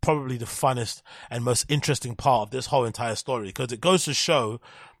this is probably the funnest and most interesting part of this whole entire story, because it goes to show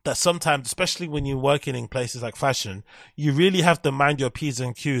that sometimes, especially when you're working in places like fashion, you really have to mind your P's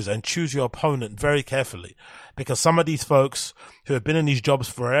and Q's and choose your opponent very carefully, because some of these folks who have been in these jobs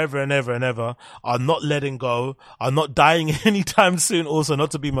forever and ever and ever are not letting go, are not dying anytime soon, also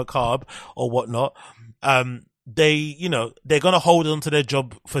not to be macabre or whatnot. They're going to hold on to their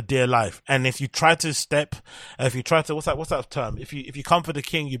job for dear life. And if you try to what's that term? If you come for the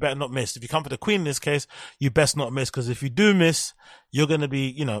king, you better not miss. If you come for the queen in this case, you best not miss. Because if you do miss, you're going to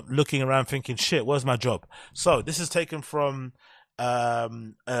be, looking around thinking, shit, where's my job? So this is taken from, I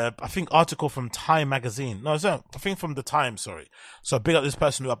think article from Time magazine. No, I think from the Time, sorry. So big up this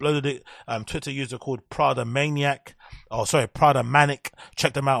person who uploaded it. Twitter user called Prada Manic.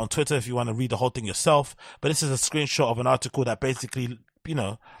 Check them out on Twitter if you want to read the whole thing yourself. But this is a screenshot of an article that basically,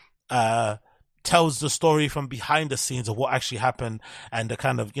 tells the story from behind the scenes of what actually happened, and the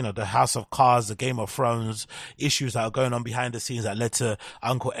kind of, the House of Cards, the Game of Thrones issues that are going on behind the scenes that led to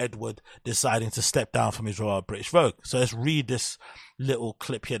Uncle Edward deciding to step down from his role at British Vogue. So let's read this little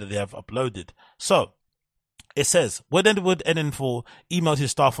clip here that they have uploaded. So it says, when Edward N4 emailed his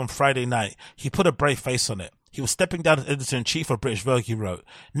staff on Friday night, he put a brave face on it. He was stepping down as editor-in-chief of British Vogue, he wrote.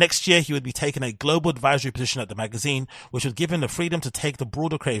 Next year, he would be taking a global advisory position at the magazine, which would give him the freedom to take the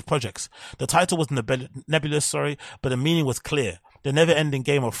broader creative projects. The title was nebulous, but the meaning was clear. The never-ending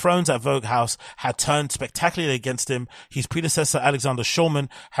Game of Thrones at Vogue House had turned spectacularly against him. His predecessor, Alexander Shulman,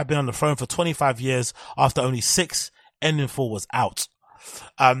 had been on the throne for 25 years. After only 6, N4 was out.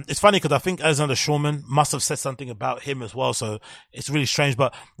 It's funny because I think Alexander Shulman must have said something about him as well, so it's really strange.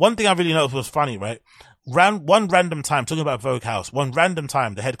 But one thing I really noticed was funny, right? One random time, talking about Vogue House,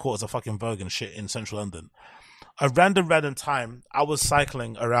 the headquarters of fucking Vogue and shit in central London. A random time, I was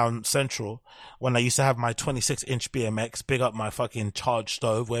cycling around Central when I used to have my 26-inch BMX. Big up my fucking charged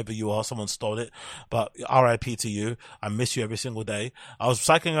stove, wherever you are. Someone stole it, but RIP to you. I miss you every single day. I was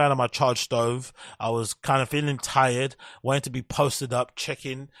cycling around on my charged stove. I was kind of feeling tired, wanting to be posted up,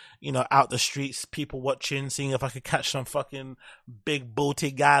 checking, out the streets, people watching, seeing if I could catch some fucking big booty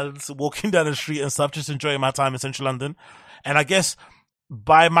gals walking down the street and stuff, just enjoying my time in central London. And I guess,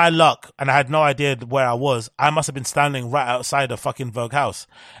 by my luck, and I had no idea where I was, I must have been standing right outside the fucking Vogue House,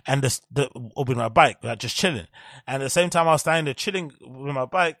 and with my bike, like just chilling. And at the same time I was standing there chilling with my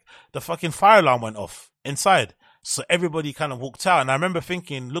bike, the fucking fire alarm went off inside. So everybody kind of walked out, and I remember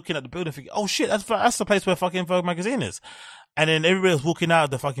looking at the building, thinking, oh shit, that's the place where fucking Vogue magazine is. And then everybody was walking out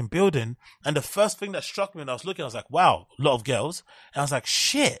of the fucking building, and the first thing that struck me when I was looking, I was like, wow, a lot of girls. And I was like,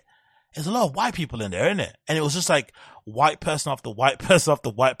 shit, there's a lot of white people in there, isn't it? And it was just like white person after white person after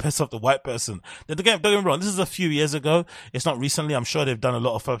white person after white person. Don't get me wrong, this is a few years ago. It's not recently. I'm sure they've done a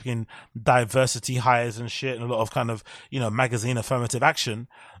lot of fucking diversity hires and shit, and a lot of kind of, magazine affirmative action.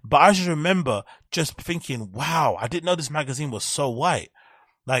 But I just remember just thinking, wow, I didn't know this magazine was so white.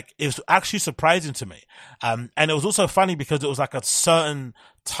 Like, it was actually surprising to me. And it was also funny because it was like a certain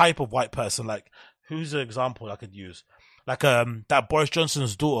type of white person. Like, who's an example I could use? Like, that Boris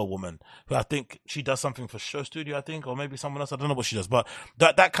Johnson's daughter woman, who I think she does something for Show Studio, I think, or maybe someone else. I don't know what she does, but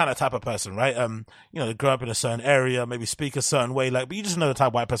that kind of type of person, right? They grow up in a certain area, maybe speak a certain way, but you just know the type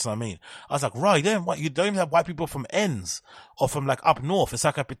of white person I mean. I was like, right, you don't even have white people from ends or from like up north. It's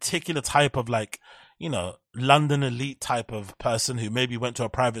like a particular type of like, London elite type of person who maybe went to a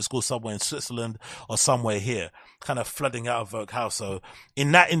private school somewhere in Switzerland or somewhere here, kind of flooding out of Vogue House. So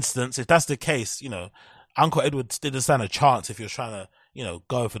in that instance, if that's the case, Uncle Edward didn't stand a chance if you're trying to,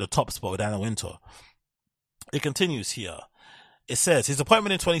 go for the top spot with Anna Wintour. It continues here. It says, his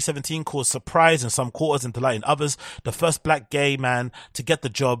appointment in 2017 caused surprise in some quarters and delight in others. The first black gay man to get the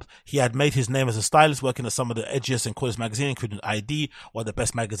job, he had made his name as a stylist, working at some of the edgiest and coolest magazines, including ID, one of the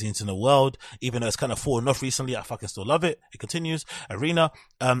best magazines in the world. Even though it's kind of fallen off recently, I fucking still love it. It continues. Arena,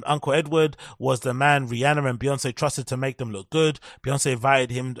 Uncle Edward was the man Rihanna and Beyonce trusted to make them look good. Beyonce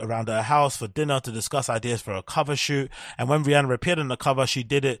invited him around her house for dinner to discuss ideas for a cover shoot. And when Rihanna appeared on the cover, she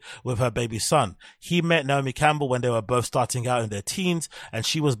did it with her baby son. He met Naomi Campbell when they were both starting out in their teens, and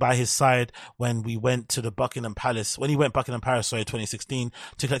she was by his side when he went Buckingham Palace in 2016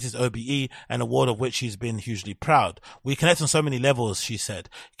 to collect his OBE, an award of which he's been hugely proud. We connect on so many levels, she said.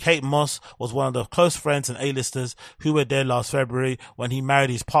 Kate Moss was one of the close friends and A-listers who were there last February when he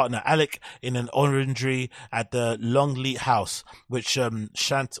married his partner Alec in an orangery at the Longleat House,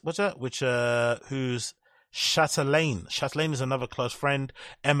 whose Chatelaine is another close friend.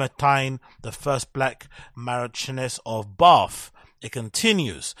 Emma Tyne, the first black Marchioness of Bath. It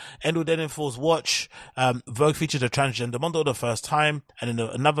continues. Edward Enninful's watch, Vogue featured a transgender model the first time, and in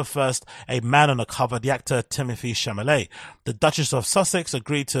another first, a man on the cover, the actor Timothy Chalamet. The Duchess of Sussex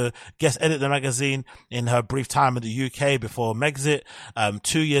agreed to guest edit the magazine in her brief time in the UK before Megxit.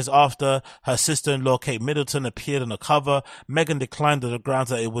 2 years after, her sister-in-law Kate Middleton appeared on the cover. Meghan declined on the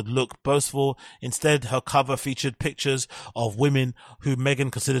grounds that it would look boastful. Instead, her cover featured pictures of women who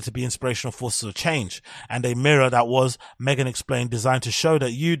Meghan considered to be inspirational forces of change, and a mirror that was, Meghan explained, designed to show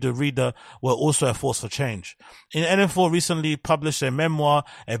that you, the reader, were also a force for change. Enninful recently published a memoir,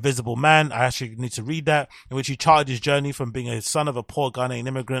 A Visible Man. I actually need to read that, in which he charted his journey from being a son of a poor Ghanaian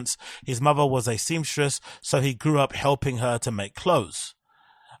immigrants. His mother was a seamstress, so he grew up helping her to make clothes.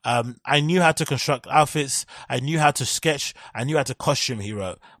 I knew how to construct outfits, I knew how to sketch, I knew how to costume, he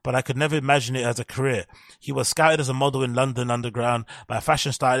wrote, but I could never imagine it as a career. He was scouted as a model in London Underground by a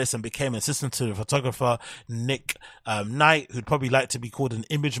fashion stylist and became an assistant to the photographer Nick Knight, who'd probably like to be called an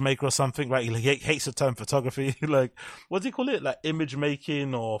image maker or something, right? He hates the term photography. Like, what do you call it? Like image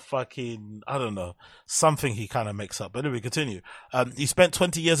making or fucking, I don't know, something he kind of makes up. But anyway, continue. He spent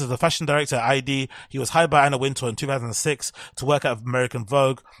 20 years as a fashion director at ID. He was hired by Anna Wintour in 2006 to work at American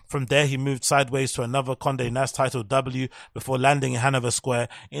Vogue. From there, he moved sideways to another Condé Nast title, W, before landing in Hanover Square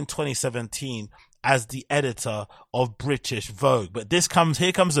in 2017 as the editor of British Vogue. But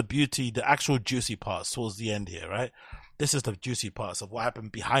here comes the beauty, the actual juicy parts towards the end here, right? This is the juicy parts of what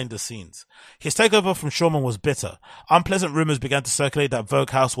happened behind the scenes. His takeover from Shulman was bitter. Unpleasant rumors began to circulate that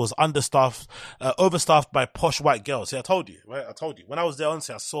Vogue House was overstaffed by posh white girls. See, I told you, right? I told you. When I was there,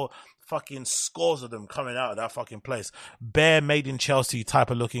 honestly, I saw fucking scores of them coming out of that fucking place. Bare made in Chelsea type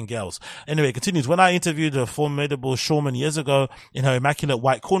of looking girls. Anyway, it continues. When I interviewed the formidable Shulman years ago in her immaculate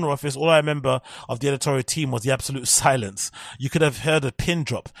white corner office, all I remember of the editorial team was the absolute silence. You could have heard a pin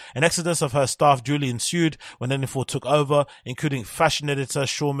drop. An exodus of her staff duly ensued when Enninful took over, including fashion editor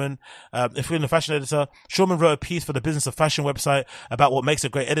Shulman. Shulman wrote a piece for the Business of Fashion website about what makes a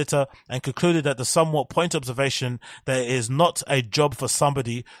great editor and concluded that the somewhat point observation that it is not a job for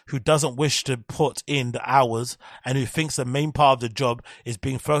somebody who doesn't wish to put in the hours and who thinks the main part of the job is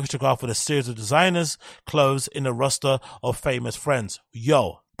being photographed with a series of designers' clothes in a roster of famous friends.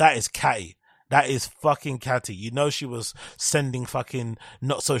 Yo, that is catty. That is fucking catty. You know she was sending fucking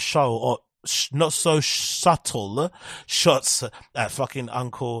not so subtle shots at fucking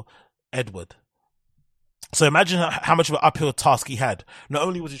Uncle Edward. So imagine how much of an uphill task he had. Not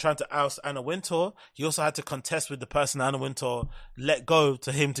only was he trying to oust Anna Wintour, he also had to contest with the person Anna Wintour let go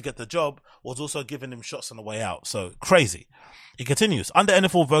to him to get the job, was also giving him shots on the way out. So crazy. It continues. Under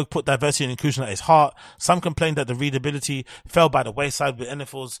Enninful, Vogue put diversity and inclusion at its heart. Some complained that the readability fell by the wayside, with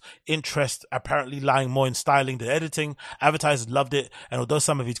Enninful's interest apparently lying more in styling than editing. Advertisers loved it, and although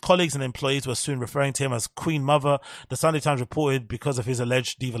some of his colleagues and employees were soon referring to him as Queen Mother, the Sunday Times reported because of his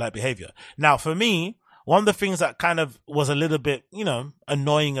alleged diva-like behavior. Now, for me, one of the things that kind of was a little bit,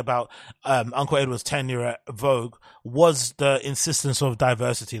 annoying about Uncle Edward's tenure at Vogue was the insistence of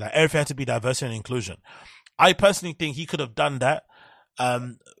diversity. Like, everything had to be diversity and inclusion. I personally think he could have done that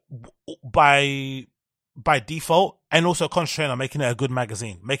by default, and also concentrate on making it a good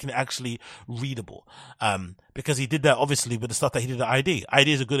magazine, making it actually readable. Because he did that obviously with the stuff that he did at ID.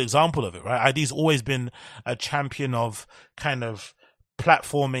 ID is a good example of it, right? ID's always been a champion of kind of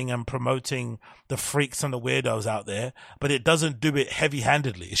platforming and promoting the freaks and the weirdos out there, but it doesn't do it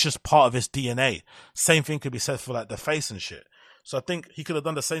heavy-handedly. It's just part of its DNA. Same thing could be said for like the Face and shit. So I think he could have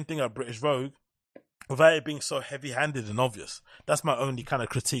done the same thing at British Vogue without it being so heavy-handed and obvious. That's my only kind of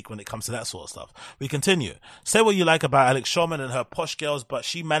critique when it comes to that sort of stuff. We continue. Say what you like about Alex Shulman and her posh girls, but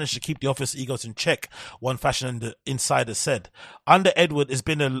she managed to keep the office egos in check, one fashion insider said. Under Edward, it's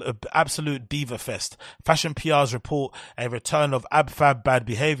been an absolute diva fest. Fashion PRs report a return of ab-fab bad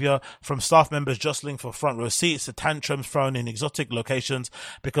behavior, from staff members jostling for front row seats to tantrums thrown in exotic locations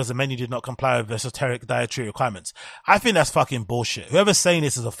because the menu did not comply with esoteric dietary requirements. I think that's fucking bullshit. Whoever's saying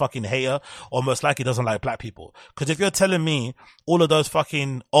this is a fucking hater, or most likely doesn't like black people. Because if you're telling me all of those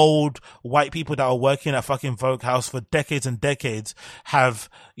fucking old white people that are working at fucking Vogue House for decades and decades have,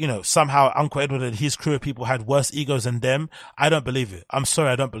 you know, somehow Uncle Edward and his crew of people had worse egos than them, I don't believe it. I'm sorry,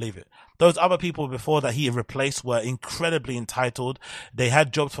 I don't believe it. Those other people before that he replaced were incredibly entitled. They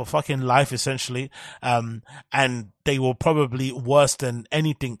had jobs for fucking life, essentially. And they were probably worse than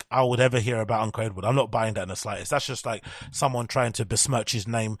anything I would ever hear about Uncle Edward. I'm not buying that in the slightest. That's just like someone trying to besmirch his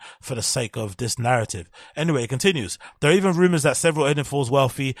name for the sake of this narrative. Anyway, it continues. There are even rumors that several Edenfall's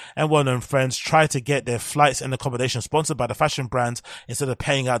wealthy and well-known friends try to get their flights and accommodation sponsored by the fashion brands instead of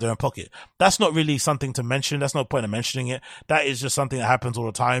paying out their own pocket. That's not really something to mention. That's no point in mentioning it. That is just something that happens all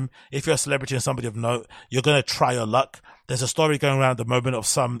the time. If you're a celebrity and somebody of note, you're going to try your luck. There's a story going around at the moment of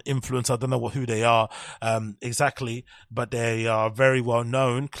some influencer. I don't know who they are exactly, but they are very well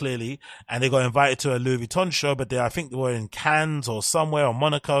known, clearly. And they got invited to a Louis Vuitton show, but I think they were in Cannes or somewhere, or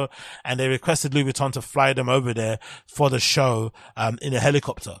Monaco, and they requested Louis Vuitton to fly them over there for the show in a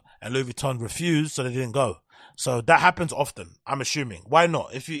helicopter. And Louis Vuitton refused, so they didn't go. So that happens often, I'm assuming. Why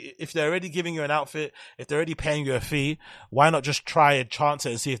not? If they're already giving you an outfit, if they're already paying you a fee, why not just try and chance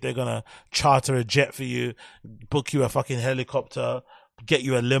it and see if they're gonna charter a jet for you, book you a fucking helicopter, get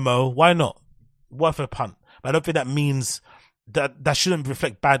you a limo? Why not? Worth a punt. But I don't think that means that shouldn't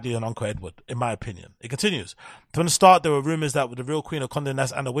reflect badly on Uncle Edward, in my opinion. It continues. From the start, there were rumors that the real queen of Condé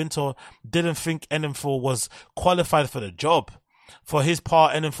Nast, Anna Wintour, didn't think Enenful was qualified for the job. For his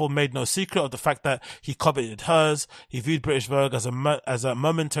part, Enenful made no secret of the fact that he coveted hers. He viewed British Vogue as a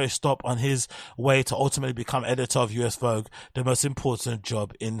momentary stop on his way to ultimately become editor of US Vogue, the most important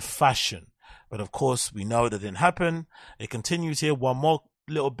job in fashion. But of course, we know that didn't happen. It continues here. One more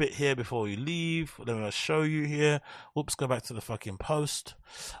little bit here before we leave. Let me show you here. Oops, go back to the fucking post.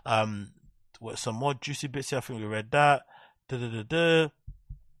 Some more juicy bits here. I think we read that.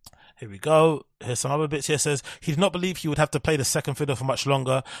 Here we go. Here's some other bits here. It says he did not believe he would have to play the second fiddle for much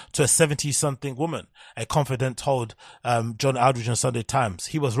longer to a 70-something woman. A confidant told John Aldridge on Sunday Times.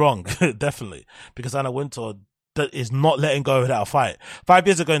 He was wrong, definitely, because Anna Wintour that is not letting go without a fight. 5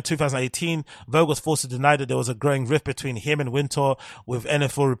 years ago in 2018, Vogue was forced to deny that there was a growing rift between him and Wintour, with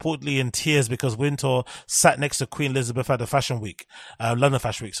NFL reportedly in tears because Wintour sat next to Queen Elizabeth at the London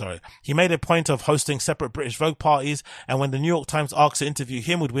Fashion Week, sorry. He made a point of hosting separate British Vogue parties, and when the New York Times asked to interview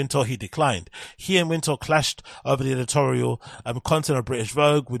him with Wintour, he declined. He and Wintour clashed over the editorial content of British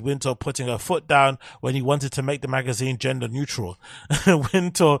Vogue, with Wintour putting her foot down when he wanted to make the magazine gender neutral.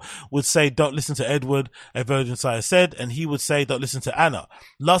 Wintour would say, "Don't listen to Edward," a Vogue insider said, and he would say, "Don't listen to Anna."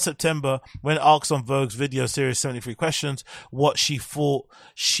 Last September, when asked on Vogue's video series 73 Questions what she thought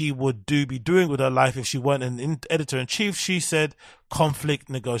she would be doing with her life if she weren't an editor-in-chief, she said, "Conflict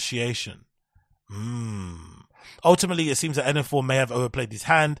negotiation." Ultimately, it seems that Edenfall may have overplayed his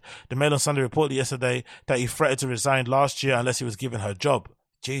hand. The Mail on Sunday reported yesterday that he threatened to resign last year unless he was given her job.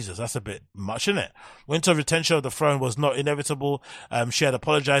 Jesus, that's a bit much, isn't it? Wintour's retention of the throne was not inevitable. She had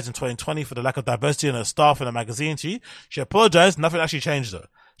apologized in 2020 for the lack of diversity in her staff and the magazine. She apologized. Nothing actually changed, though.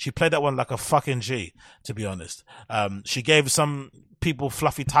 She played that one like a fucking G, to be honest. She gave some people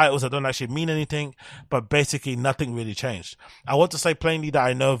fluffy titles that don't actually mean anything, but basically nothing really changed. I want to say plainly that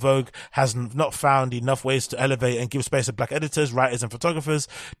I know Vogue has not found enough ways to elevate and give space to black editors, writers and photographers,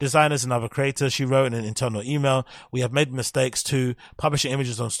 designers and other creators. She wrote in an internal email, "We have made mistakes too, publishing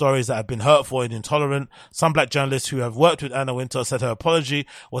images on stories that have been hurtful and intolerant. Some black journalists who have worked with Anna Wintour said her apology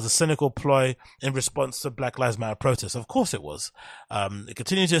was a cynical ploy in response to Black Lives Matter protests." Of course it was. It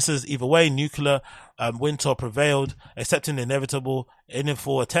continues, it says, "Either way, nuclear Wintour prevailed, accepting the inevitable.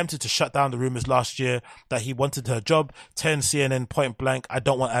 Edenfall attempted to shut down the rumors last year that he wanted her job, telling CNN point blank, 'I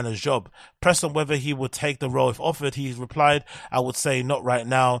don't want Anna's job.' Pressed on whether he would take the role if offered, he replied, 'I would say not right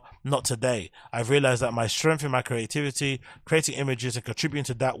now, not today. I've realized that my strength in my creativity, creating images and contributing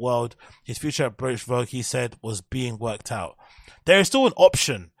to that world, his future at British Vogue,' he said, was being worked out." There is still an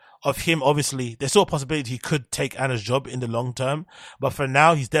option of him, obviously. There's still a possibility he could take Anna's job in the long term, but for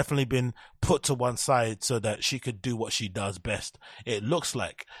now he's definitely been put to one side so that she could do what she does best, it looks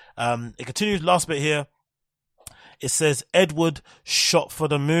like. It continues, last bit here. It says Edward shot for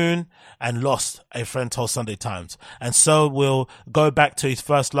the moon and lost, a friend told Sunday Times, and so will go back to his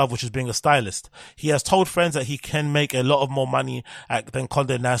first love, which is being a stylist. He has told friends that he can make a lot of more money than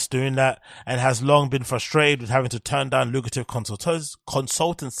Condé Nast doing that, and has long been frustrated with having to turn down lucrative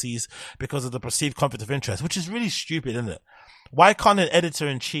consultancies because of the perceived conflict of interest, which is really stupid, isn't it? Why can't an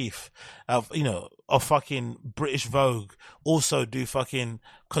editor-in-chief of, of fucking British Vogue also do fucking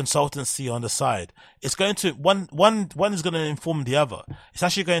consultancy on the side? It's going to, one is going to inform the other. It's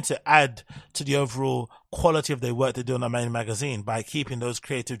actually going to add to the overall quality of their work they do on the main magazine by keeping those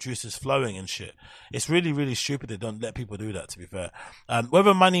creative juices flowing and shit. It's really, really stupid they don't let people do that, to be fair.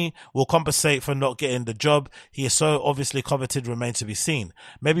 Whether money will compensate for not getting the job he is so obviously coveted remains to be seen.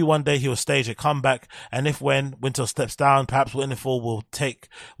 Maybe one day he will stage a comeback, and if when Winter steps down, perhaps Winterfall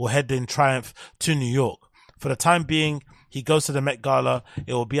will head in triumph to New York. For the time being, he goes to the Met Gala.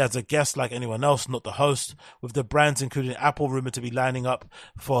 It will be as a guest like anyone else, not the host. With the brands, including Apple, rumored to be lining up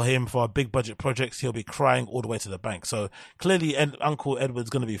for him for big budget projects, he'll be crying all the way to the bank. So clearly, Uncle Edward's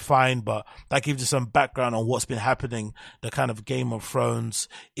going to be fine, but that gives you some background on what's been happening, the kind of Game of Thrones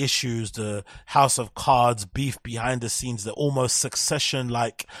issues, the House of Cards beef behind the scenes, the almost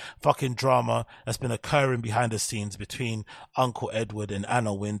Succession-like fucking drama that's been occurring behind the scenes between Uncle Edward and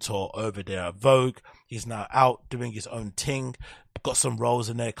Anna Wintour over there at Vogue. He's now out doing his own thing, got some roles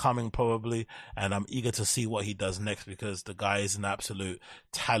in there coming probably, and I'm eager to see what he does next, because the guy is an absolute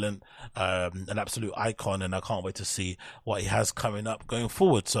talent, an absolute icon, and I can't wait to see what he has coming up going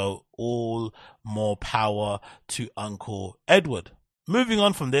forward. So all more power to Uncle Edward. Moving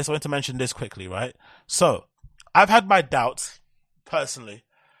on from this, I want to mention this quickly, right? So I've had my doubts personally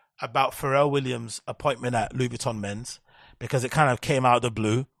about Pharrell Williams' appointment at Louis Vuitton Men's, because it kind of came out of the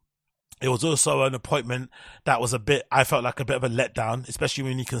blue. It was also an appointment that was I felt like a bit of a letdown, especially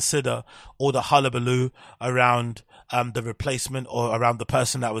when you consider all the hullabaloo around the replacement, or around the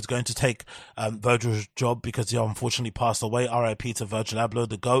person that was going to take Virgil's job, because he unfortunately passed away. R.I.P. to Virgil Abloh,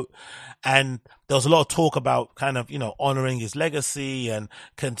 the GOAT. And there was a lot of talk about kind of, honoring his legacy and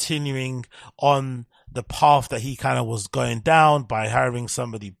continuing on the path that he kind of was going down by hiring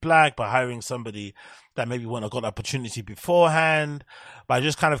somebody black, by hiring somebody that maybe wouldn't have got an opportunity beforehand, by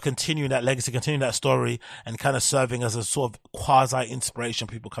just kind of continuing that legacy, continuing that story, and kind of serving as a sort of quasi-inspiration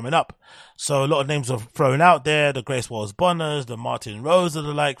for people coming up. So a lot of names are thrown out there, the Grace Walls Bonners, the Martin Rose and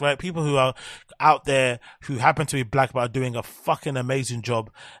the like, right? People who are out there who happen to be black but are doing a fucking amazing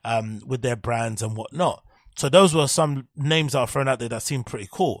job with their brands and whatnot. So those were some names that are thrown out there that seemed pretty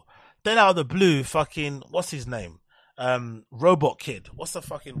cool. Then out of the blue, fucking, what's his name? Robot Kid. What's the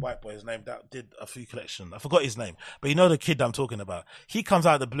fucking white boy's name that did a few collections? I forgot his name, but you know the kid I'm talking about. He comes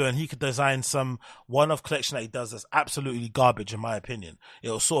out of the blue and he could design some one-off collection that he does that's absolutely garbage in my opinion. It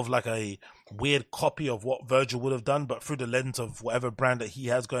was sort of like a weird copy of what Virgil would have done, but through the lens of whatever brand that he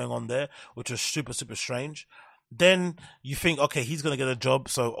has going on there, which was super, super strange. Then you think, okay, he's going to get a job.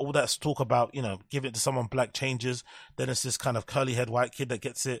 So all that talk about, give it to someone black changes. Then it's this kind of curly head white kid that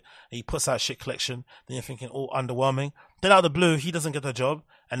gets it. And he puts out shit collection. Then you're thinking, oh, underwhelming. Then out of the blue, he doesn't get the job.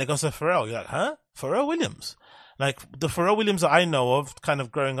 And it goes to Pharrell. You're like, huh? Pharrell Williams? Like the Pharrell Williams that I know of, kind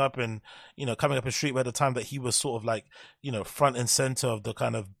of growing up and, coming up a street at the time that he was sort of like, front and center of the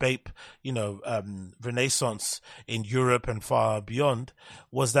kind of Bape, renaissance in Europe and far beyond,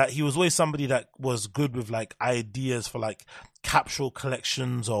 was that he was always somebody that was good with like ideas for like capsule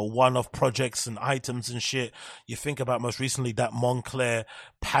collections or one-off projects and items and shit. You think about most recently that Moncler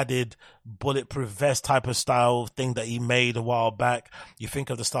padded bulletproof vest type of style thing that he made a while back. You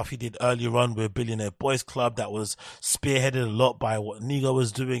think of the stuff he did earlier on with Billionaire Boys Club that was spearheaded a lot by what Nigo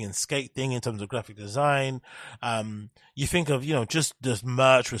was doing and skate thing in terms of graphic design. You think of, just this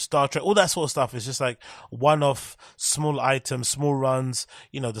merch with Star Trek, all that sort of stuff is just like one-off small items, small runs,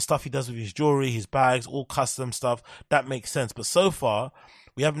 the stuff he does with his jewelry, his bags, all custom stuff. That makes sense. But so far,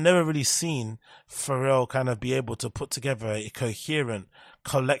 we have never really seen Pharrell kind of be able to put together a coherent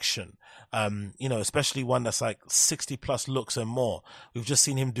collection, especially one that's like 60 plus looks and more. We've just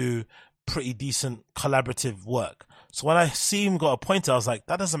seen him do pretty decent collaborative work. So when I see him got appointed, I was like,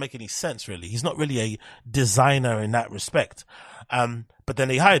 that doesn't make any sense really. He's not really a designer in that respect. But then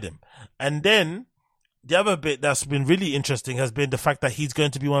they hired him. And then the other bit that's been really interesting has been the fact that he's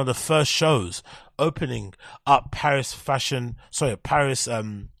going to be one of the first shows opening up Paris Fashion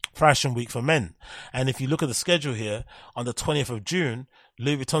Week for men. And if you look at the schedule here, on the 20th of June,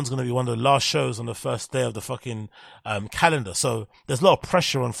 Louis Vuitton's going to be one of the last shows on the first day of the fucking calendar. So there's a lot of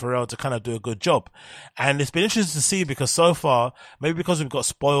pressure on Pharrell to kind of do a good job. And it's been interesting to see because so far, maybe because we've got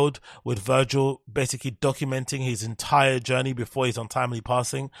spoiled with Virgil basically documenting his entire journey before his untimely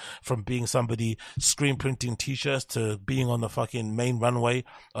passing, from being somebody screen printing t-shirts to being on the fucking main runway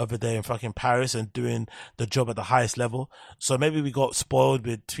over there in fucking Paris and doing the job at the highest level. So maybe we got spoiled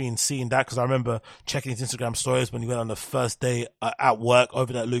between seeing that, because I remember checking his Instagram stories when he went on the first day at work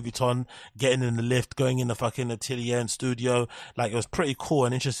over at Louis Vuitton, getting in the lift, going in the fucking atelier and studio. Like, it was pretty cool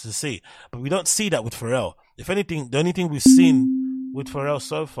and interesting to see. But we don't see that with Pharrell. If anything, the only thing we've seen with Pharrell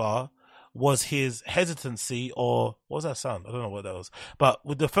so far was his hesitancy, or what was that sound? I don't know what that was. But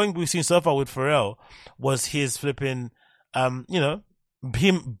with the thing we've seen so far with Pharrell was his flipping,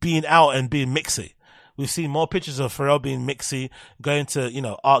 him being out and being mixy. We've seen more pictures of Pharrell being mixy, going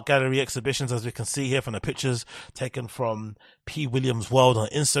to, art gallery exhibitions, as we can see here from the pictures taken from P. Williams World on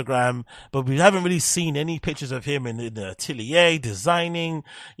Instagram. But we haven't really seen any pictures of him in the atelier, designing,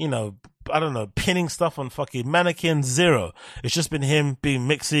 pinning stuff on fucking mannequins. Zero. It's just been him being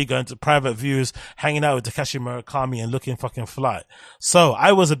mixy, going to private views, hanging out with Takashi Murakami and looking fucking fly. So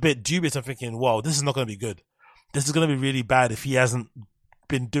I was a bit dubious of thinking, whoa, this is not going to be good. This is going to be really bad if he hasn't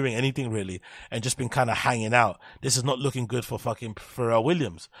been doing anything really and just been kind of hanging out. This is not looking good for fucking Pharrell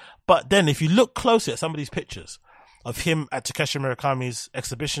Williams. But then if you look closely at some of these pictures of him at Takashi Murakami's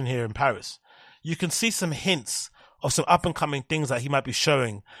exhibition here in Paris, you can see some hints of some up and coming things that he might be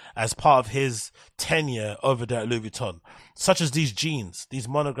showing as part of his tenure over there at Louis Vuitton, such as these jeans, these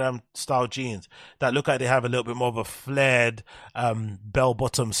monogram style jeans that look like they have a little bit more of a flared bell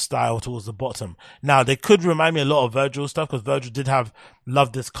bottom style towards the bottom. Now, they could remind me a lot of Virgil stuff, because Virgil did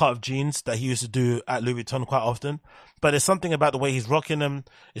love this cut of jeans that he used to do at Louis Vuitton quite often. But there's something about the way he's rocking them,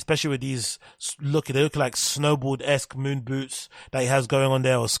 especially with these they look like snowboard-esque moon boots that he has going on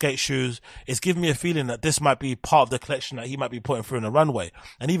there, or skate shoes. It's giving me a feeling that this might be part of the collection that he might be putting through in the runway.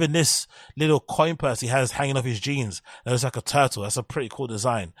 And even this little coin purse he has hanging off his jeans, that looks like a turtle. That's a pretty cool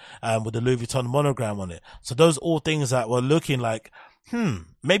design, with the Louis Vuitton monogram on it. So those all things that were looking like,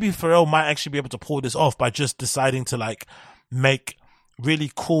 maybe Pharrell might actually be able to pull this off by just deciding to make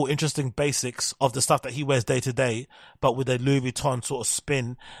really cool, interesting basics of the stuff that he wears day to day, but with a Louis Vuitton sort of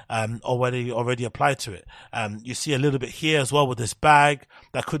spin, already applied to it. You see a little bit here as well with this bag.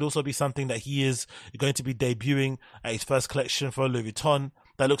 That could also be something that he is going to be debuting at his first collection for Louis Vuitton.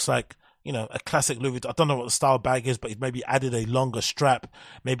 That looks like, a classic Louis Vuitton. I don't know what the style bag is, but he's maybe added a longer strap.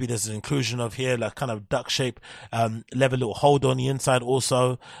 Maybe there's an inclusion of here, like kind of duck shape, leather little hold on the inside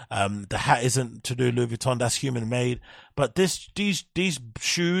also. The hat isn't to do Louis Vuitton, that's human made. But these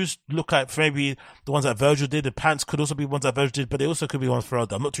shoes look like maybe the ones that Virgil did. The pants could also be ones that Virgil did, but they also could be ones for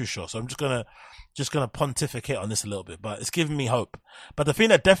Pharrell. I'm not too sure. So I'm just gonna pontificate on this a little bit, but it's giving me hope. But the thing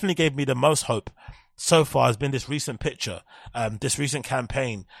that definitely gave me the most hope so far has been this recent picture, this recent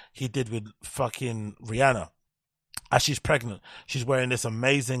campaign he did with fucking Rihanna. As she's pregnant, she's wearing this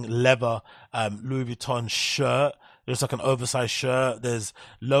amazing leather Louis Vuitton shirt. It looks like an oversized shirt. There's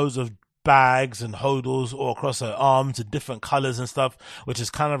loads of bags and hodls all across her arms in different colors and stuff, which is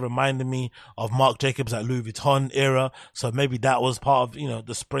kind of reminding me of Marc Jacobs at Louis Vuitton era. So maybe that was part of,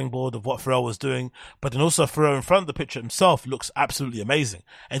 the springboard of what Pharrell was doing. But then also Pharrell in front of the picture himself looks absolutely amazing.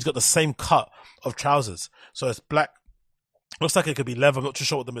 And he's got the same cut of trousers. So it's black. Looks like it could be leather. I'm not too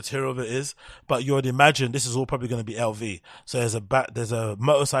sure what the material of it is, but you would imagine this is all probably going to be LV. So there's a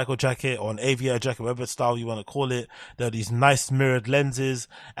motorcycle jacket or an aviator jacket, whatever style you want to call it. There are these nice mirrored lenses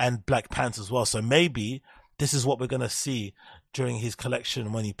and black pants as well. So maybe this is what we're going to see during his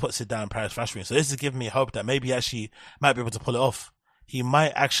collection when he puts it down in Paris Fashion Week. So this is giving me hope that maybe he actually might be able to pull it off. He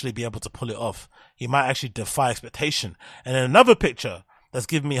might actually be able to pull it off. He might actually defy expectation. And then another picture that's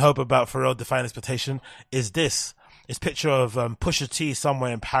giving me hope about Pharrell defying expectation is this. It's a picture of Pusha T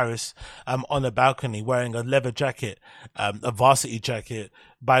somewhere in Paris on a balcony wearing a leather jacket, a varsity jacket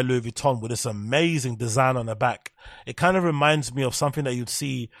by Louis Vuitton with this amazing design on the back. It kind of reminds me of something that you'd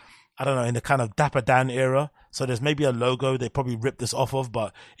see, I don't know, in the kind of Dapper Dan era. So there's maybe a logo they probably ripped this off of,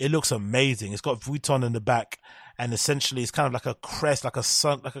 but it looks amazing. It's got Vuitton in the back, and essentially it's kind of like a crest, like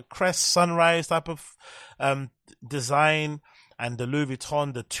a crest sunrise type of design. And the Louis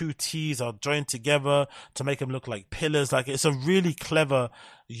Vuitton, the two T's are joined together to make them look like pillars. Like, it's a really clever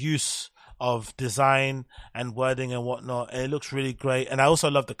use of design and wording and whatnot. And it looks really great. And I also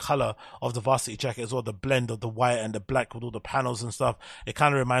love the color of the varsity jacket as well, the blend of the white and the black with all the panels and stuff. It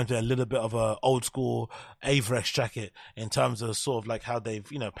kind of reminds me a little bit of a old school Avrex jacket in terms of sort of like how they've,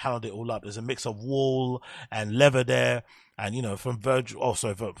 paneled it all up. There's a mix of wool and leather there. And, from Virgil,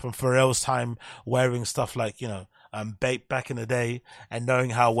 also from Pharrell's time wearing stuff like, back in the day, and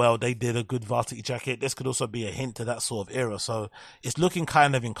knowing how well they did a good varsity jacket, this could also be a hint to that sort of era. So it's looking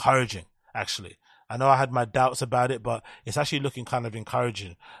kind of encouraging, actually. I know I had my doubts about it, but it's actually looking kind of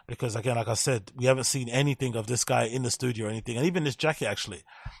encouraging because, again, like I said, we haven't seen anything of this guy in the studio or anything. And even this jacket, actually,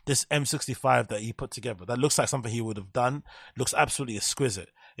 this M65 that he put together, that looks like something he would have done, looks absolutely exquisite.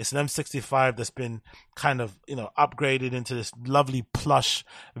 It's an M65 that's been kind of, upgraded into this lovely plush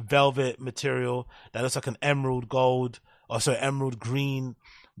velvet material that looks like an emerald green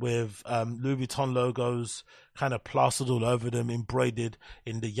with Louis Vuitton logos kind of plastered all over them, embroidered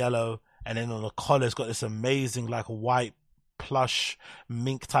in the yellow. And then on the collar, it's got this amazing, like, white, plush,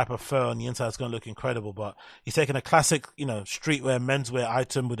 mink type of fur on the inside. It's going to look incredible. But he's taken a classic, streetwear, menswear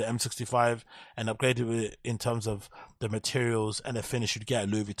item with the M65 and upgraded with it in terms of the materials and the finish you'd get at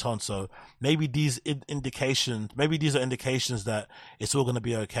Louis Vuitton. So maybe these are indications that it's all going to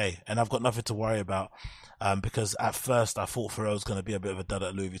be okay. And I've got nothing to worry about. Because at first I thought Pharrell was going to be a bit of a dud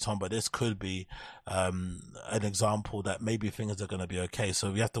at Louis Vuitton, but this could be an example that maybe things are going to be okay. So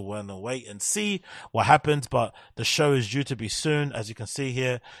we have to wait and see what happens. But the show is due to be soon. As you can see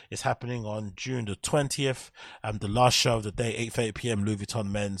here, it's happening on June the 20th. The last show of the day, 8:30 p.m. Louis Vuitton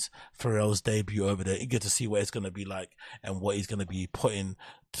Men's, Pharrell's debut over there. You get to see what it's going to be like and what he's going to be putting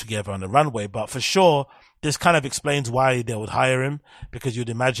together on the runway. But for sure, this kind of explains why they would hire him, because you'd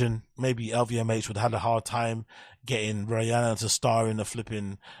imagine maybe LVMH would have a hard time getting Rihanna to star in the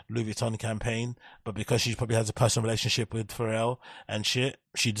flipping Louis Vuitton campaign, but because she probably has a personal relationship with Pharrell and shit,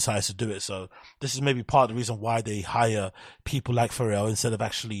 she decides to do it. So this is maybe part of the reason why they hire people like Pharrell instead of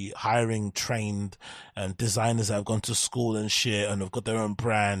actually hiring trained and designers that have gone to school and shit and have got their own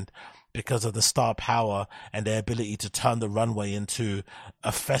brand, because of the star power and their ability to turn the runway into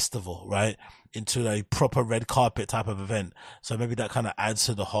a festival, right? Into a proper red carpet type of event. So maybe that kind of adds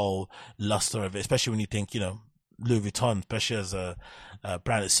to the whole luster of it, especially when you think, Louis Vuitton, especially as a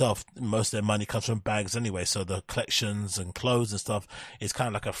brand itself, most of their money comes from bags anyway. So the collections and clothes and stuff is kind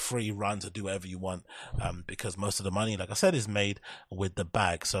of like a free run to do whatever you want, because most of the money, like I said, is made with the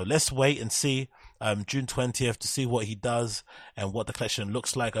bag. So let's wait and see June 20th to see what he does and what the collection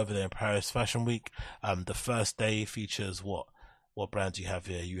looks like over there in Paris Fashion Week. The first day features what brands you have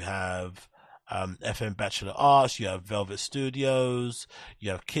here? You have FM Bachelor Arts, you have Velvet Studios,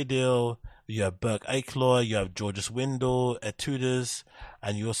 you have Kidil, you have Burke Akloy, you have Georges Windle, Etudes,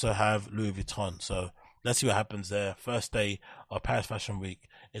 and you also have Louis Vuitton. So let's see what happens there. First day of Paris Fashion Week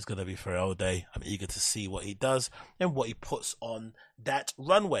is going to be Pharrell Day. I'm eager to see what he does and what he puts on that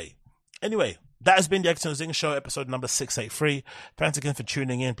runway. Anyway, that has been the Agostinho Zinga Show, episode number 683. Thanks again for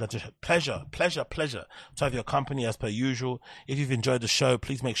tuning in. Pleasure to have your company as per usual. If you've enjoyed the show,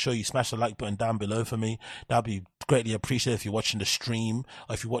 please make sure you smash the like button down below for me. That'll be greatly appreciated if you're watching the stream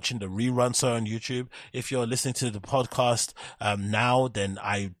or if you're watching the rerun, so on YouTube. If you're listening to the podcast now, then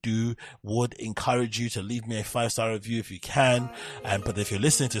I would encourage you to leave me a 5-star review if you can. But if you're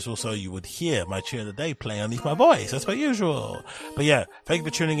listening to this also, you would hear my tune of the day playing underneath my voice, as per usual. But yeah, thank you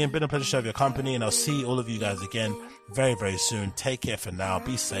for tuning in. Been a pleasure to have your company, and I'll see all of you guys again very, very soon. Take care for now.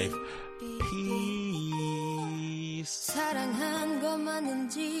 Be safe. Peace. 사랑한 건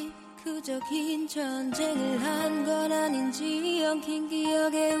맞는지 그저 긴 전쟁을 한 건 아닌지 엉킨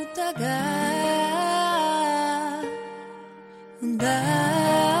기억에 웃다가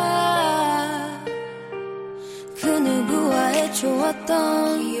그 누구와의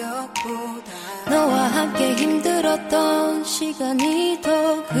좋았던 기억보다 너와 함께 힘들었던 시간이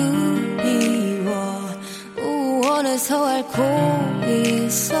더 그리워 우원해서 앓고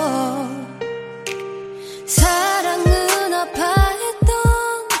있어 사랑은 아파했던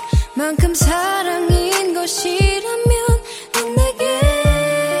만큼 사랑인 것이라면 넌 내게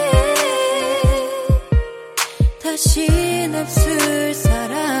다신 없을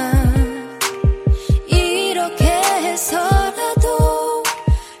사랑 이렇게 해서라도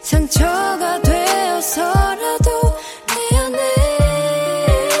상처가 되어서라도 내 안에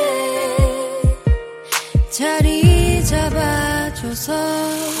자리 잡아줘서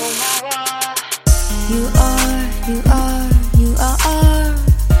You are, you are, you are,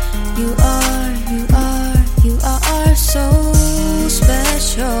 you are, you are, you are so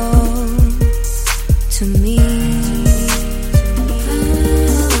special to me.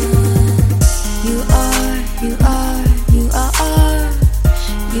 You are, you are, you are,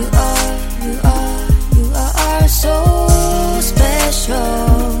 you are.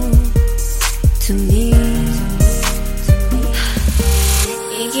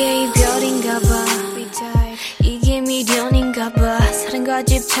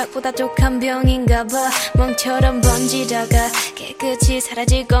 집착보다 독한 병인가 봐. 멍처럼 번지다가 깨끗이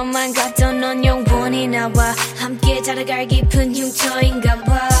사라질 것만 같던 넌 영원히 나와 함께 자라갈 깊은 흉터인가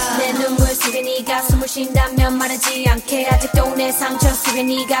봐. 내 눈물 속에 네가 숨을 쉰다면 말하지 않게. 아직도 내 상처 속에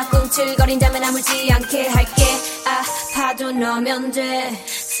네가 꿈틀거린다면 아물지 않게 할게. 아파도 너면 돼.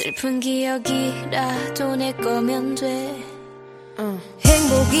 슬픈 기억이라도 내 거면 돼.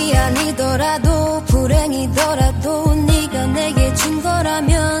 행복이 아니더라도 불행이더라도 네가 내게 준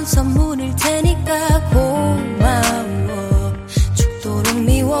거라면 선물일 테니까 고마워. 죽도록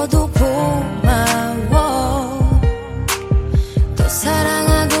미워도 고마워. 또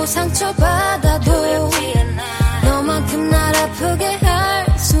사랑하고 상처받아도 너만큼 날 아프게 할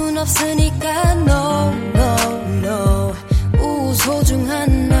순 없으니까